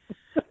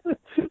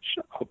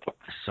 Shut up.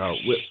 So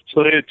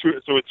they had a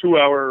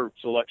 2-hour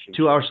selection.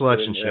 2-hour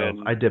selection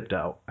show. I dipped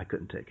out. I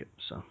couldn't take it.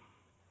 So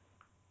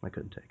I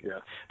couldn't take it. Yeah.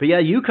 But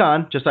yeah,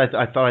 UConn.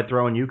 I thought I'd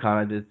throw in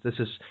UConn. This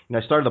is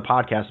I started the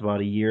podcast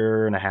about a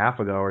year and a half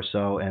ago or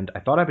so, and I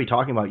thought I'd be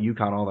talking about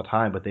UConn all the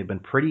time, but they've been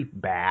pretty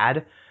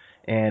bad,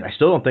 and I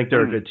still don't think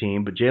they're a good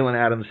team. But Jalen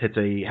Adams hits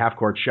a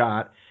half-court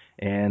shot,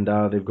 and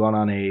they've gone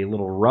on a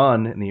little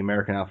run in the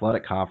American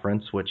Athletic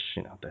Conference, which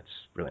that's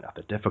really not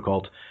that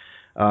difficult.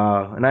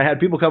 And I had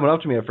people coming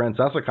up to me at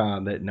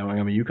Francesicon that knowing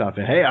I'm a UConn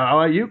fan. Hey, I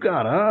like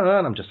UConn,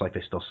 and I'm just like,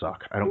 they still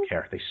suck. I don't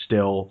care. They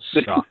still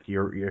suck.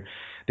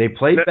 They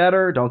played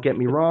better. Don't get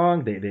me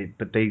wrong.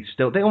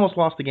 They almost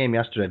lost the game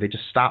yesterday. They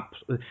just stopped.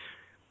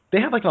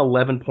 They had like an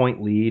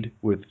 11-point lead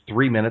with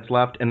 3 minutes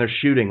left, and they're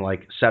shooting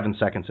like 7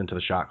 seconds into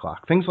the shot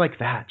clock. Things like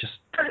that. Just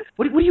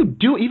what do you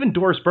do? Even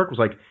Doris Burke was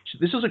like,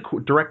 this is a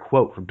direct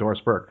quote from Doris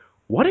Burke.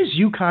 What is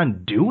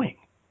UConn doing?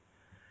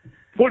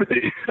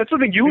 That's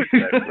something you would say.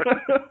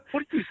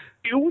 What are you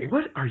doing?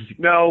 What are you?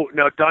 No,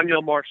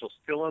 Donyell Marshall's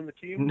still on the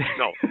team?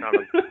 No, not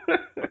on the team.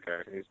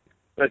 Okay.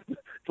 That's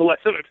the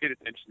last time I paid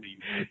attention to you.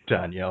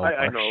 Donyell.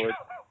 I know.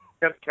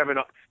 Kevin,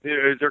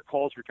 is there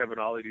calls for Kevin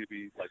Ollie to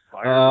be like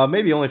fired?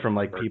 Maybe only from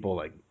like people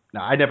like.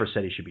 No, I never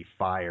said he should be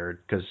fired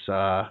because.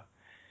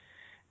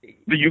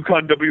 The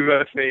UConn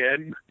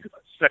WFAN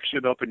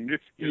section up in are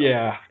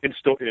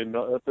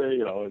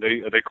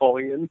they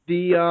calling in?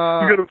 You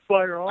gotta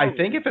fire all. I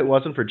think if it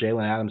wasn't for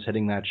Jalen Adams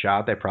hitting that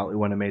shot, they probably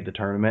wouldn't have made the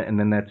tournament, and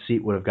then that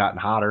seat would have gotten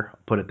hotter.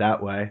 Put it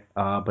that way.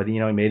 But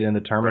he made it in the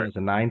tournament as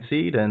a 9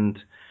 seed, and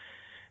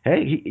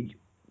hey,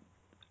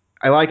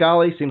 I like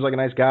Ollie. Seems like a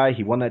nice guy.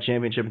 He won that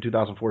championship in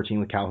 2014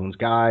 with Calhoun's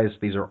guys.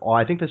 These are all.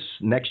 I think this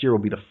next year will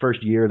be the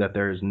first year that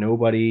there's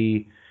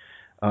nobody.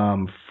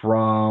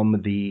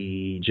 From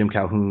the Jim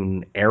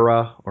Calhoun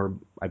era, or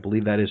I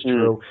believe that is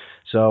true.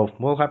 So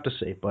we'll have to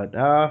see. But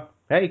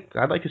hey,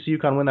 I'd like to see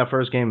UConn win that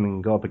first game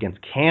and go up against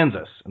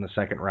Kansas in the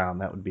second round.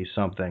 That would be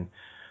something.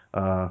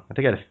 I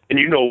think And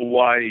you know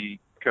why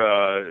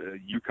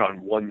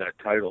UConn won that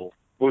title?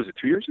 What was it,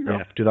 2 years ago?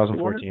 Yeah,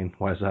 2014.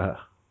 Why is that?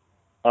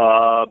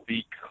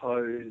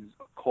 Because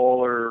a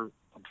caller,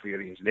 I'm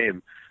forgetting his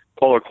name,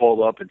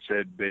 called up and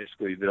said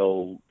basically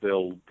they'll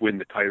win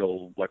the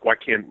title. Like, why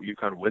can't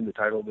UConn win the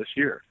title this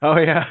year? Oh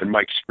yeah. And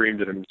Mike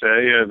screamed at him and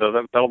said, "Yeah,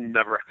 that'll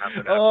never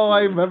happen." Oh,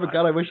 I remember.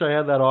 God, I wish I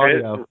had that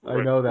audio.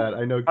 I know that.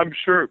 I know. I'm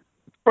sure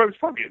it's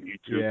probably on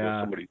YouTube.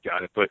 Yeah. Somebody's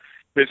got it, but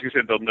basically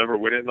said they'll never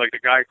win it. And, like, the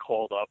guy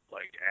called up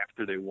like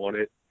after they won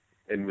it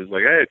and was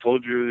like, "Hey, I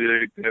told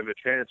you they have a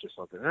chance or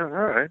something." All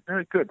right,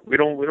 good. We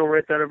don't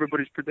write down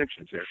everybody's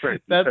predictions here.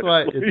 Great. That's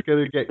why it's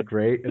going to get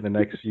great in the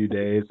next few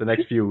days, the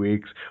next few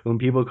weeks, when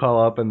people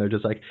call up and they're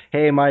just like,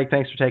 "Hey, Mike,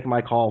 thanks for taking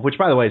my call," which,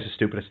 by the way, is the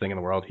stupidest thing in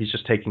the world. He's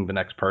just taking the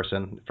next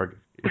person.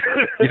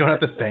 You don't have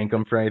to thank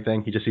him for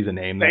anything. He just sees a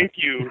name there. Thank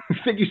you.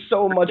 Thank you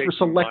so much for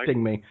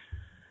selecting me.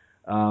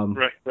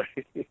 Right.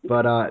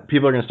 But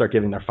people are going to start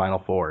giving their Final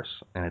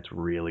Fours, and it's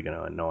really going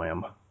to annoy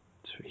him.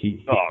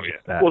 He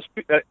hates that. Well,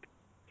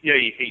 yeah,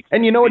 he hates.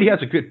 And you know what? He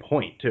has a good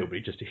point too, but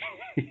he can't.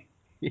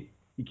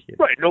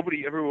 Right.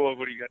 Everyone.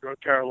 What do you got? North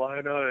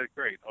Carolina.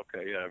 Great.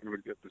 Okay. Yeah.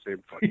 Everybody gets the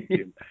same fucking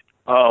team.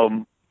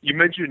 You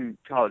mentioned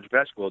college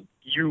basketball.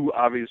 You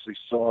obviously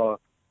saw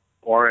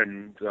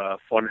Oren's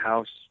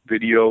Funhouse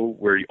video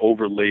where he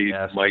overlaid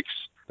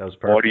Mike's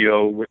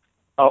audio with.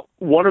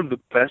 One of the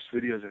best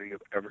videos I think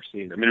I've ever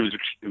seen. I mean,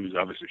 it was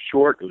obviously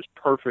short. It was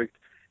perfect.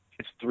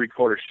 It's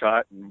 3/4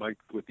 shot, and Mike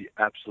with the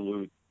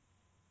absolute.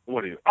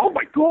 Oh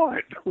my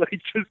God!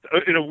 Like, just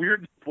in a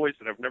weird voice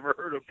that I've never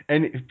heard of.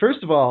 And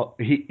first of all,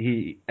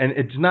 he and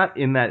it's not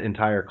in that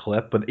entire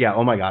clip, but yeah,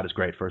 oh my God, is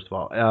great. First of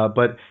all,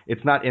 but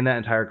it's not in that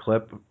entire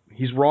clip.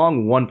 He's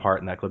wrong one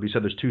part in that clip. He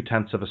said there's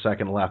 0.2 of a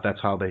second left.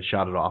 That's how they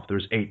shot it off.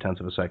 There's 0.8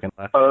 of a second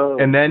left.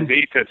 And then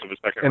 0.8 of a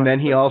second. And then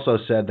he also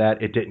said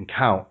that it didn't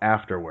count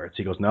afterwards.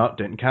 He goes, no, it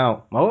didn't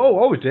count.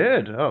 Oh, it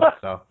did. Oh,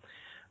 so.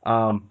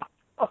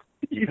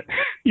 He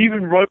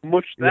even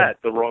mushed that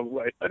the wrong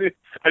way. I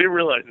didn't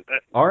realize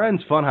that.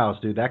 RN's Funhouse,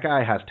 dude. That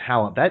guy has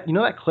talent. That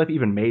clip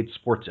even made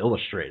Sports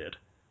Illustrated.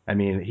 I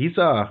mean, he's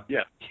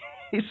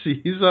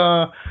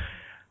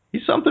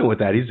He's something with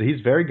that.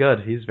 He's very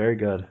good. He's very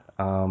good.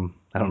 I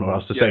don't know what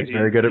else to say. He's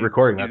very good at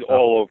recording that He's stuff.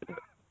 all over.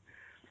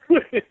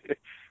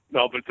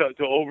 No, but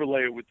to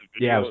overlay it with the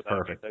video, Yeah, it was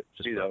perfect.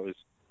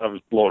 I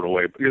was blown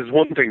away. Because it's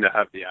one thing to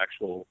have the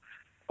actual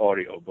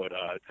audio, but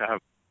to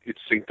have it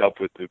synced up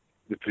with the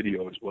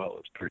video as well,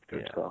 it's pretty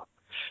good stuff.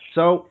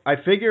 So I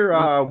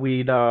figure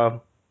we'd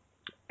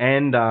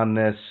end on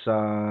this.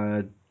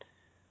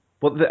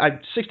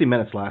 60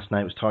 Minutes last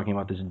night was talking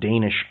about this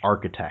Danish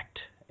architect,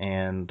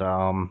 and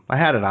I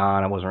had it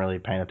on. I wasn't really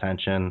paying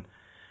attention.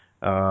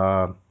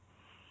 I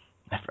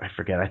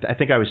forget. I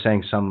think I was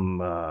saying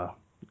some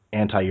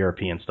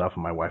anti-European stuff,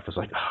 and my wife was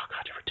like, "Oh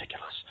God, you're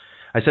ridiculous."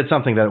 I said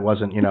something that it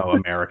wasn't,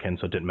 American,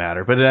 so it didn't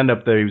matter. But it ended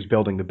up that he was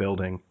building the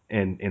building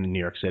in New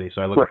York City,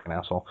 so I looked like an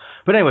asshole.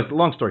 But anyways,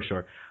 long story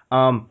short,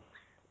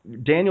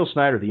 Daniel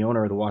Snyder, the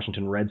owner of the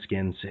Washington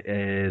Redskins,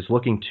 is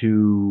looking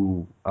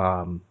to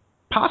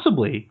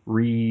possibly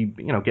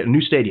get a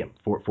new stadium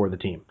for the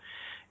team,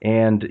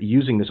 and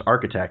using this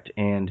architect.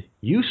 And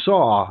you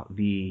saw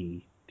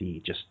the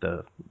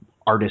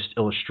artist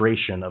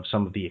illustration of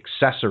some of the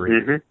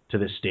accessories to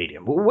this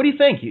stadium. What do you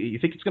think? You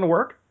think it's going to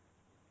work?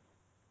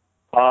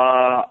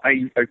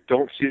 I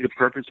don't see the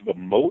purpose of a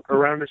moat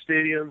around a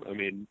stadium. I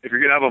mean, if you're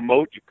going to have a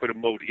moat, you put a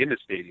moat in a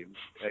stadium.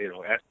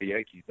 Ask the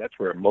Yankees. That's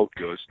where a moat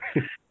goes.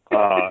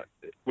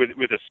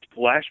 With a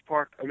splash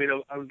park. I mean,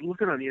 I was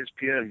looking on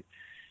ESPN.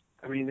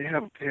 I mean, they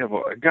have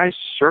a guy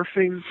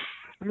surfing.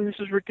 I mean, this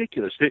is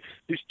ridiculous.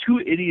 There's two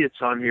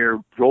idiots on here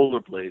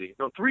rollerblading.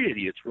 No, three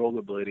idiots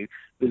rollerblading.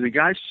 There's a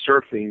guy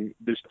surfing.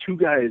 There's two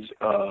guys,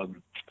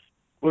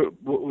 what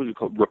was it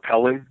called?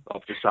 Rappelling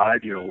off the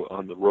side,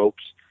 on the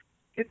ropes.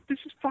 This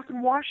is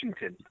fucking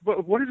Washington.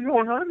 What is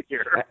going on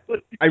here?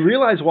 I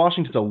realize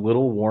Washington's a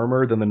little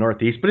warmer than the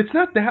Northeast, but it's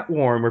not that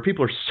warm where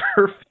people are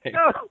surfing.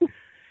 No.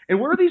 And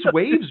where are these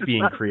waves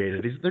being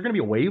created? Is there going to be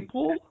a wave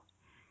pool?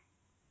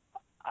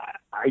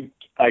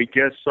 I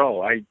guess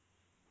so.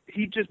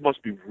 He just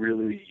must be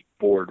really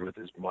bored with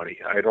his money.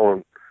 That's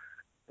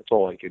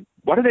all I could.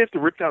 Why do they have to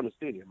rip down the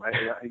stadium? I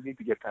need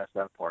to get past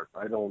that part.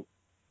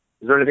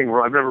 Is there anything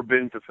wrong? I've never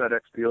been to FedEx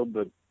Field,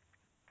 but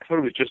I thought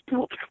it was just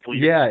built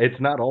completely. Yeah, it's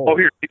not old. Oh,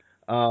 here,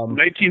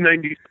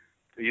 1990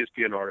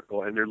 ESPN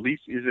article, and their lease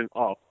isn't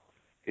up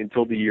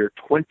until the year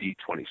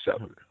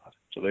 2027.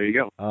 So there you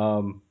go.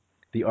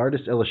 The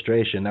artist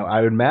illustration. Now,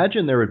 I would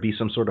imagine there would be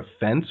some sort of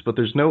fence, but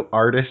there's no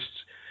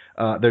artists.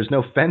 There's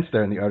no fence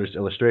there in the artist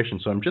illustration.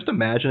 So I'm just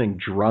imagining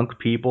drunk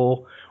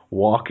people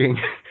walking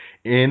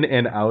in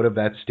and out of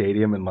that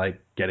stadium and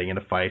getting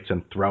into fights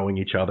and throwing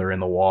each other in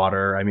the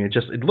water. I mean,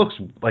 it looks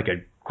like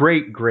a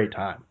great, great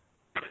time.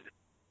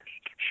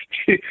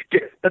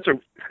 That's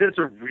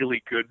a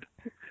really good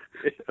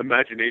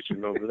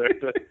imagination over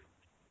there.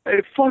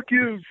 Hey, fuck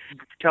you,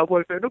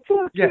 Cowboy fan. No,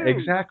 fuck you. Yeah,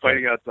 exactly.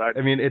 Fighting outside.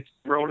 I mean, it's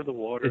thrown in the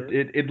water.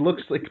 It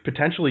looks like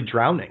potentially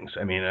drownings.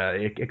 I mean,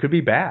 it could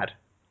be bad.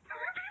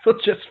 People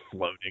just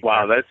floating.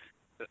 Wow, that's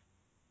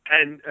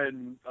and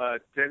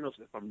Daniel,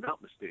 if I'm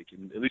not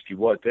mistaken, at least he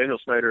was. Daniel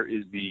Snyder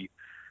is the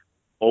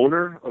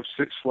owner of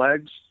Six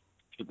Flags,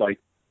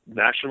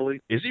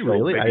 nationally. Is he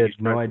really? I had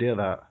no idea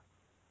that.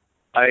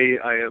 I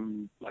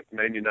am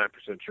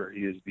 99% sure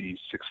he is the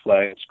Six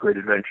Flags Great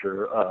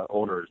Adventure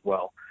owner as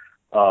well.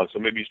 So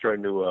maybe he's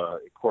trying to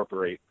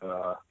incorporate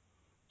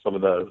some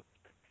of the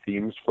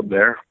themes from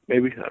there.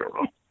 Maybe, I don't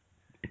know.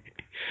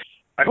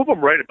 I hope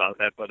I'm right about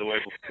that. By the way,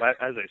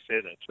 as I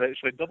say that,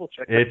 should I double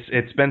check?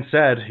 It's been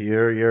said.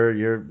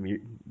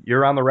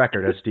 You're on the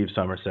record, as Steve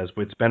Summers says.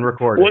 It's been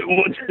recorded.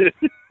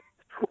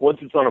 Once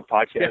it's on a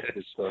podcast, yes.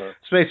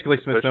 It's basically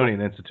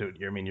Smithsonian Institute.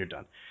 You're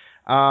done.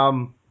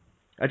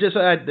 I just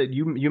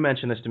you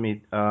mentioned this to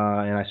me,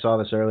 and I saw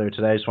this earlier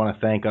today. I just want to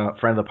thank a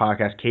friend of the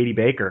podcast, Katie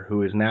Baker,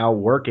 who is now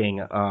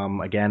working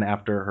again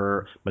after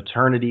her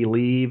maternity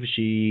leave.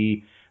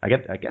 I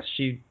guess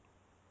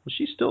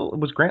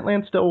was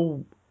Grantland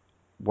still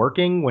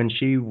working when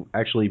she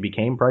actually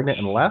became pregnant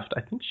and left?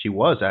 I think she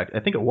was. I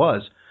think it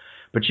was,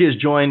 but she has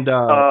joined.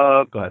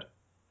 Go ahead.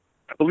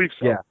 I believe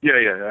so. Yeah.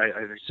 I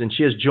think. Since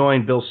she has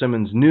joined Bill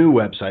Simmons' new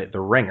website, The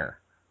Ringer.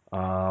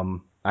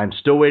 I'm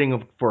still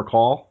waiting for a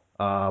call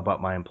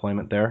about my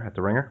employment there at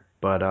The Ringer,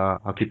 but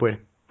I'll keep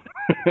waiting.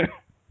 I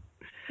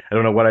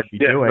don't know what I'd be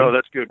doing. No,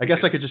 that's good. I guess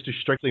I could just do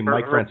strictly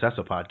Mike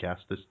Francesa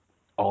podcast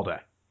all day.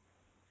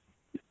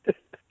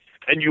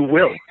 And you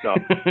will. No.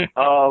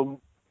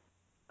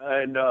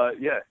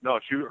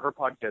 Her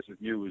podcast with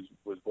you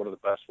was one of the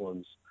best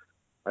ones,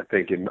 I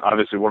think, and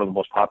obviously one of the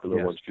most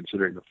popular ones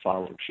considering the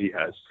following she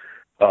has.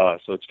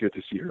 So it's good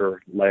to see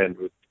her land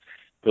with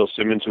Bill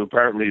Simmons, who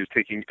apparently is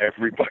taking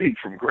everybody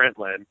from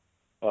Grantland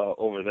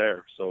over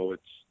there. So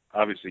it's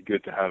obviously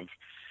good to have,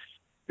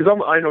 because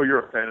I know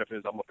you're a fan of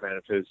his, I'm a fan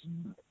of his.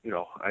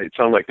 It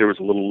sounded like there was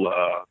a little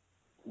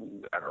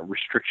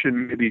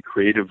restriction, maybe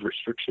creative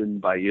restriction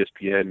by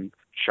ESPN.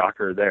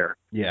 Shocker there.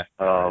 Yeah.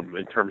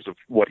 In terms of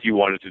what he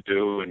wanted to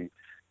do and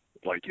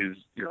his,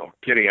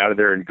 getting out of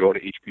there and go to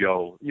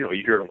HBO. You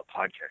hear it on the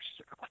podcast. He's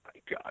like, oh my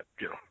god,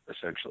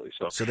 essentially.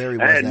 So there he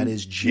was. And that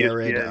is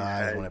Jared. ESPN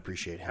I want to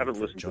appreciate him haven't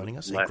for listened to joining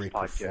us. A last great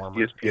podcast.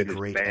 performer, a ESPN has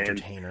great banned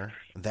entertainer.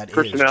 That is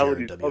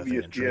personalities Jared of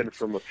WFAN ESPN Trades.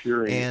 from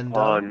appearing And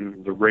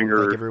on the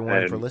Ringer thank everyone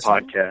and for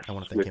listening. podcast. I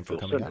want to thank him for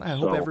with coming Bill on. I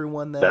Simmons. hope So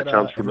everyone that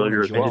sounds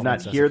familiar. everyone I did not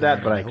enjoyed hear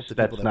that, Francisco, but and I hope the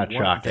that's people not that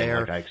weren't shocking, there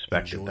like I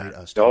expected enjoyed that.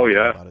 us talking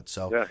about it.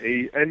 So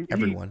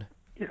everyone.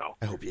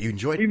 I hope you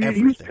enjoyed He was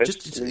everything.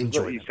 pissed. Just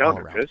enjoy He it all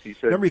sounded around. pissed. He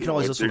said, Remember, you can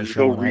always listen to the there's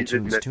show no on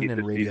reason iTunes, that TuneIn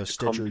this Radio, needs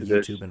to come Stitcher, to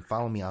this. YouTube, and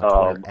follow me on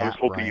Twitter I was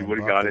hoping you would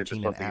have got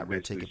into something at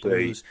Red Ticket basically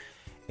Blues.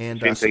 And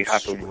same thing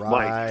happened with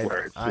Mike,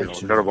 where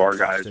none of our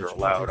guys are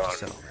allowed on.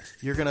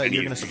 You're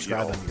gonna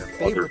subscribe on your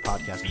favorite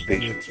podcasting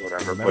venue,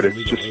 whatever. But it's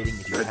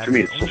just to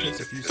me, it's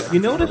just You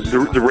notice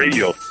the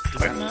radio.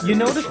 You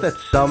notice that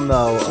some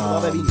though,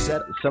 that being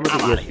said, some of the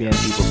ESPN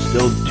people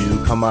still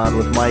do come on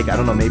with Mike. I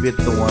don't know, maybe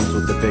it's the ones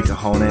with the big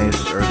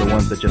cojones or the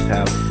ones that just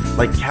have,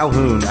 like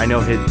Calhoun. I know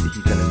he's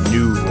in a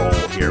new role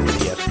here with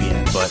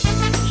ESPN, but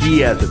he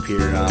has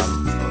appeared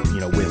on,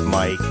 with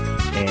Mike,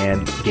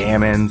 and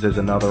Gammons is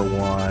another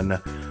one.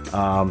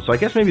 So I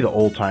guess maybe the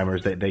old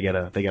timers they get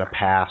a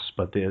pass,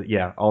 but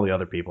all the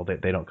other people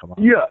they don't come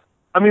on. Yeah,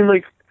 I mean,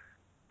 like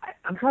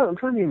I'm trying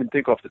to even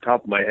think off the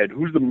top of my head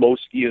who's the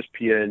most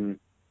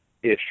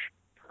ESPN-ish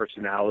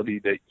personality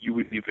that you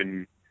would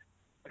even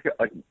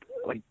like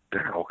I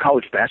don't know,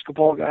 college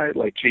basketball guy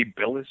like Jay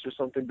Billis or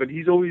something. But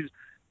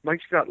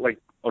Mike's got like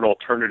an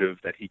alternative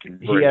that he can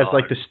bring He has on.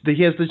 like just the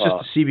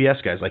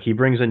CBS guys. Like he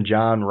brings in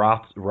John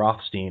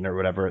Rothstein or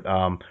whatever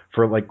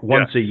for like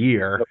once a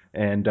year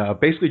and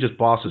basically just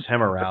bosses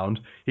him around.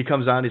 He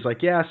comes on, he's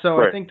like, I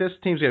think this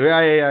team's good.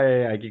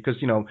 Yeah, because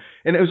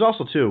and it was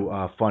also too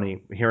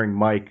funny hearing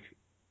Mike,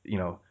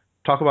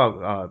 talk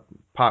about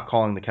pot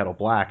calling the kettle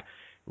black,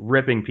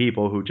 ripping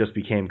people who just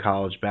became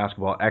college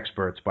basketball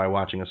experts by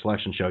watching a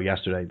selection show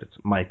yesterday. That's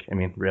Mike. I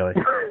mean, really,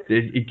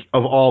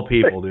 of all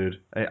people, dude.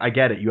 I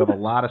get it. You have a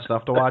lot of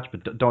stuff to watch,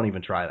 but don't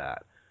even try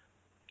that.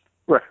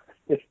 Right.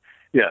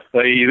 Yeah.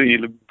 He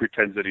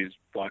pretends that he's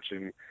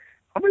watching.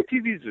 How many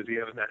TVs does he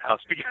have in that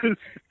house? Because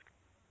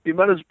the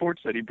amount of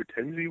sports that he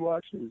pretends he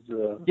watches.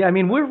 Yeah, I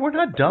mean, we're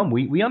not dumb.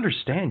 We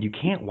understand you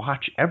can't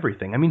watch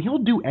everything. I mean, he'll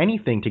do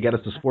anything to get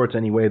us to sports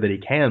any way that he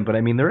can. But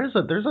I mean, there's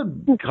a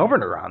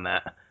governor on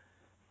that.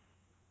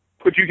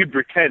 But you can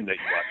pretend that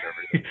you watch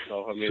everything.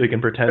 So, I mean, so he can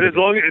pretend. But as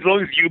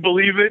long as you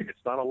believe it, it's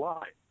not a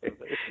lie.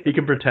 He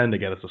can pretend to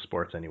get us to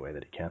sports any way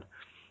that he can.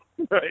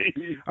 Right.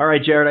 All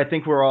right, Jared, I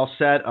think we're all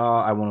set.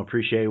 I want to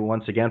appreciate you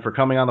once again for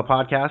coming on the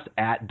podcast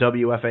at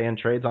WFAN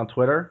Trades on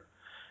Twitter.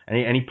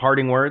 Any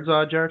parting words,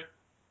 Jared?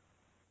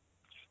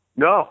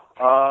 No.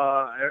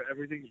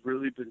 Everything's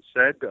really been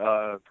said.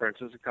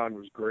 Franciscon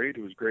was great.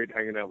 It was great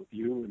hanging out with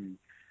you and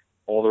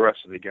all the rest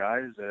of the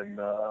guys. And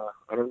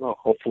I don't know.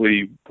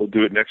 Hopefully we'll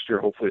do it next year.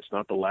 Hopefully it's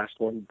not the last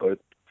one, but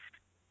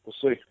we'll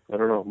see. I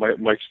don't know.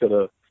 Mike's got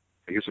a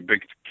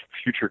big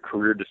future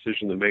career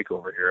decision to make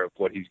over here of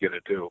what he's going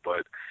to do,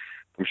 but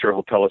I'm sure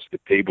he'll tell us the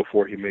day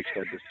before he makes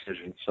that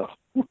decision. So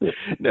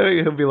no,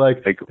 he'll be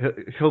like,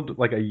 he'll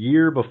like a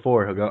year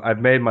before he'll go, I've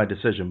made my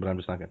decision, but I'm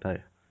just not going to tell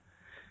you.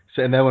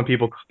 So, and then when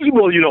people,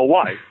 well, you know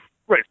why,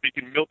 right? So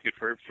you can milk it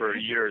for a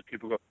year.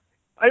 People go,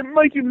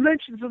 Mike, you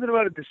mentioned something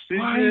about a decision.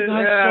 Why are you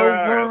guys so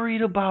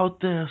worried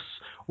about this?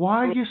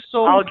 Why are you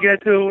so? I'll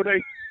get to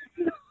it.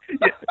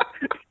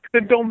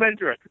 Then don't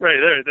mentor it. Right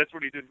there. That's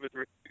what he did with.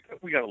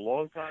 We got a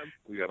long time.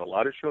 We got a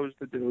lot of shows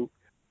to do.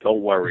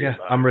 Don't worry. Yeah,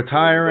 about I'm it.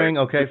 retiring.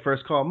 Okay,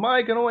 first call,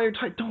 Mike. I know why you're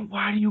tight. Don't.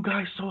 Why are you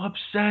guys so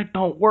upset?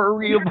 Don't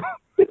worry about.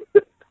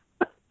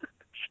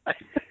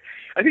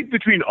 I think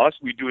between us,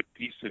 we do it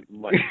decent.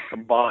 Like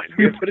combined,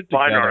 we put it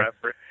combine our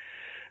effort.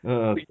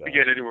 To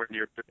get anywhere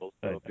near Phil.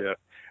 So, yeah.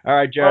 All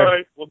right, Jared. All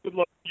right. Well, good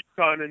luck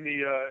to UConn in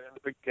the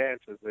big dance,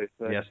 as they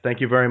say. Yes,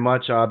 thank you very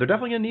much. They're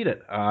definitely going to need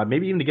it.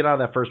 Maybe even to get out of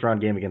that first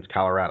round game against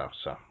Colorado.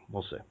 So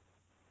we'll see.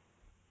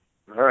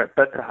 All right.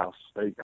 Bet the house. There you go.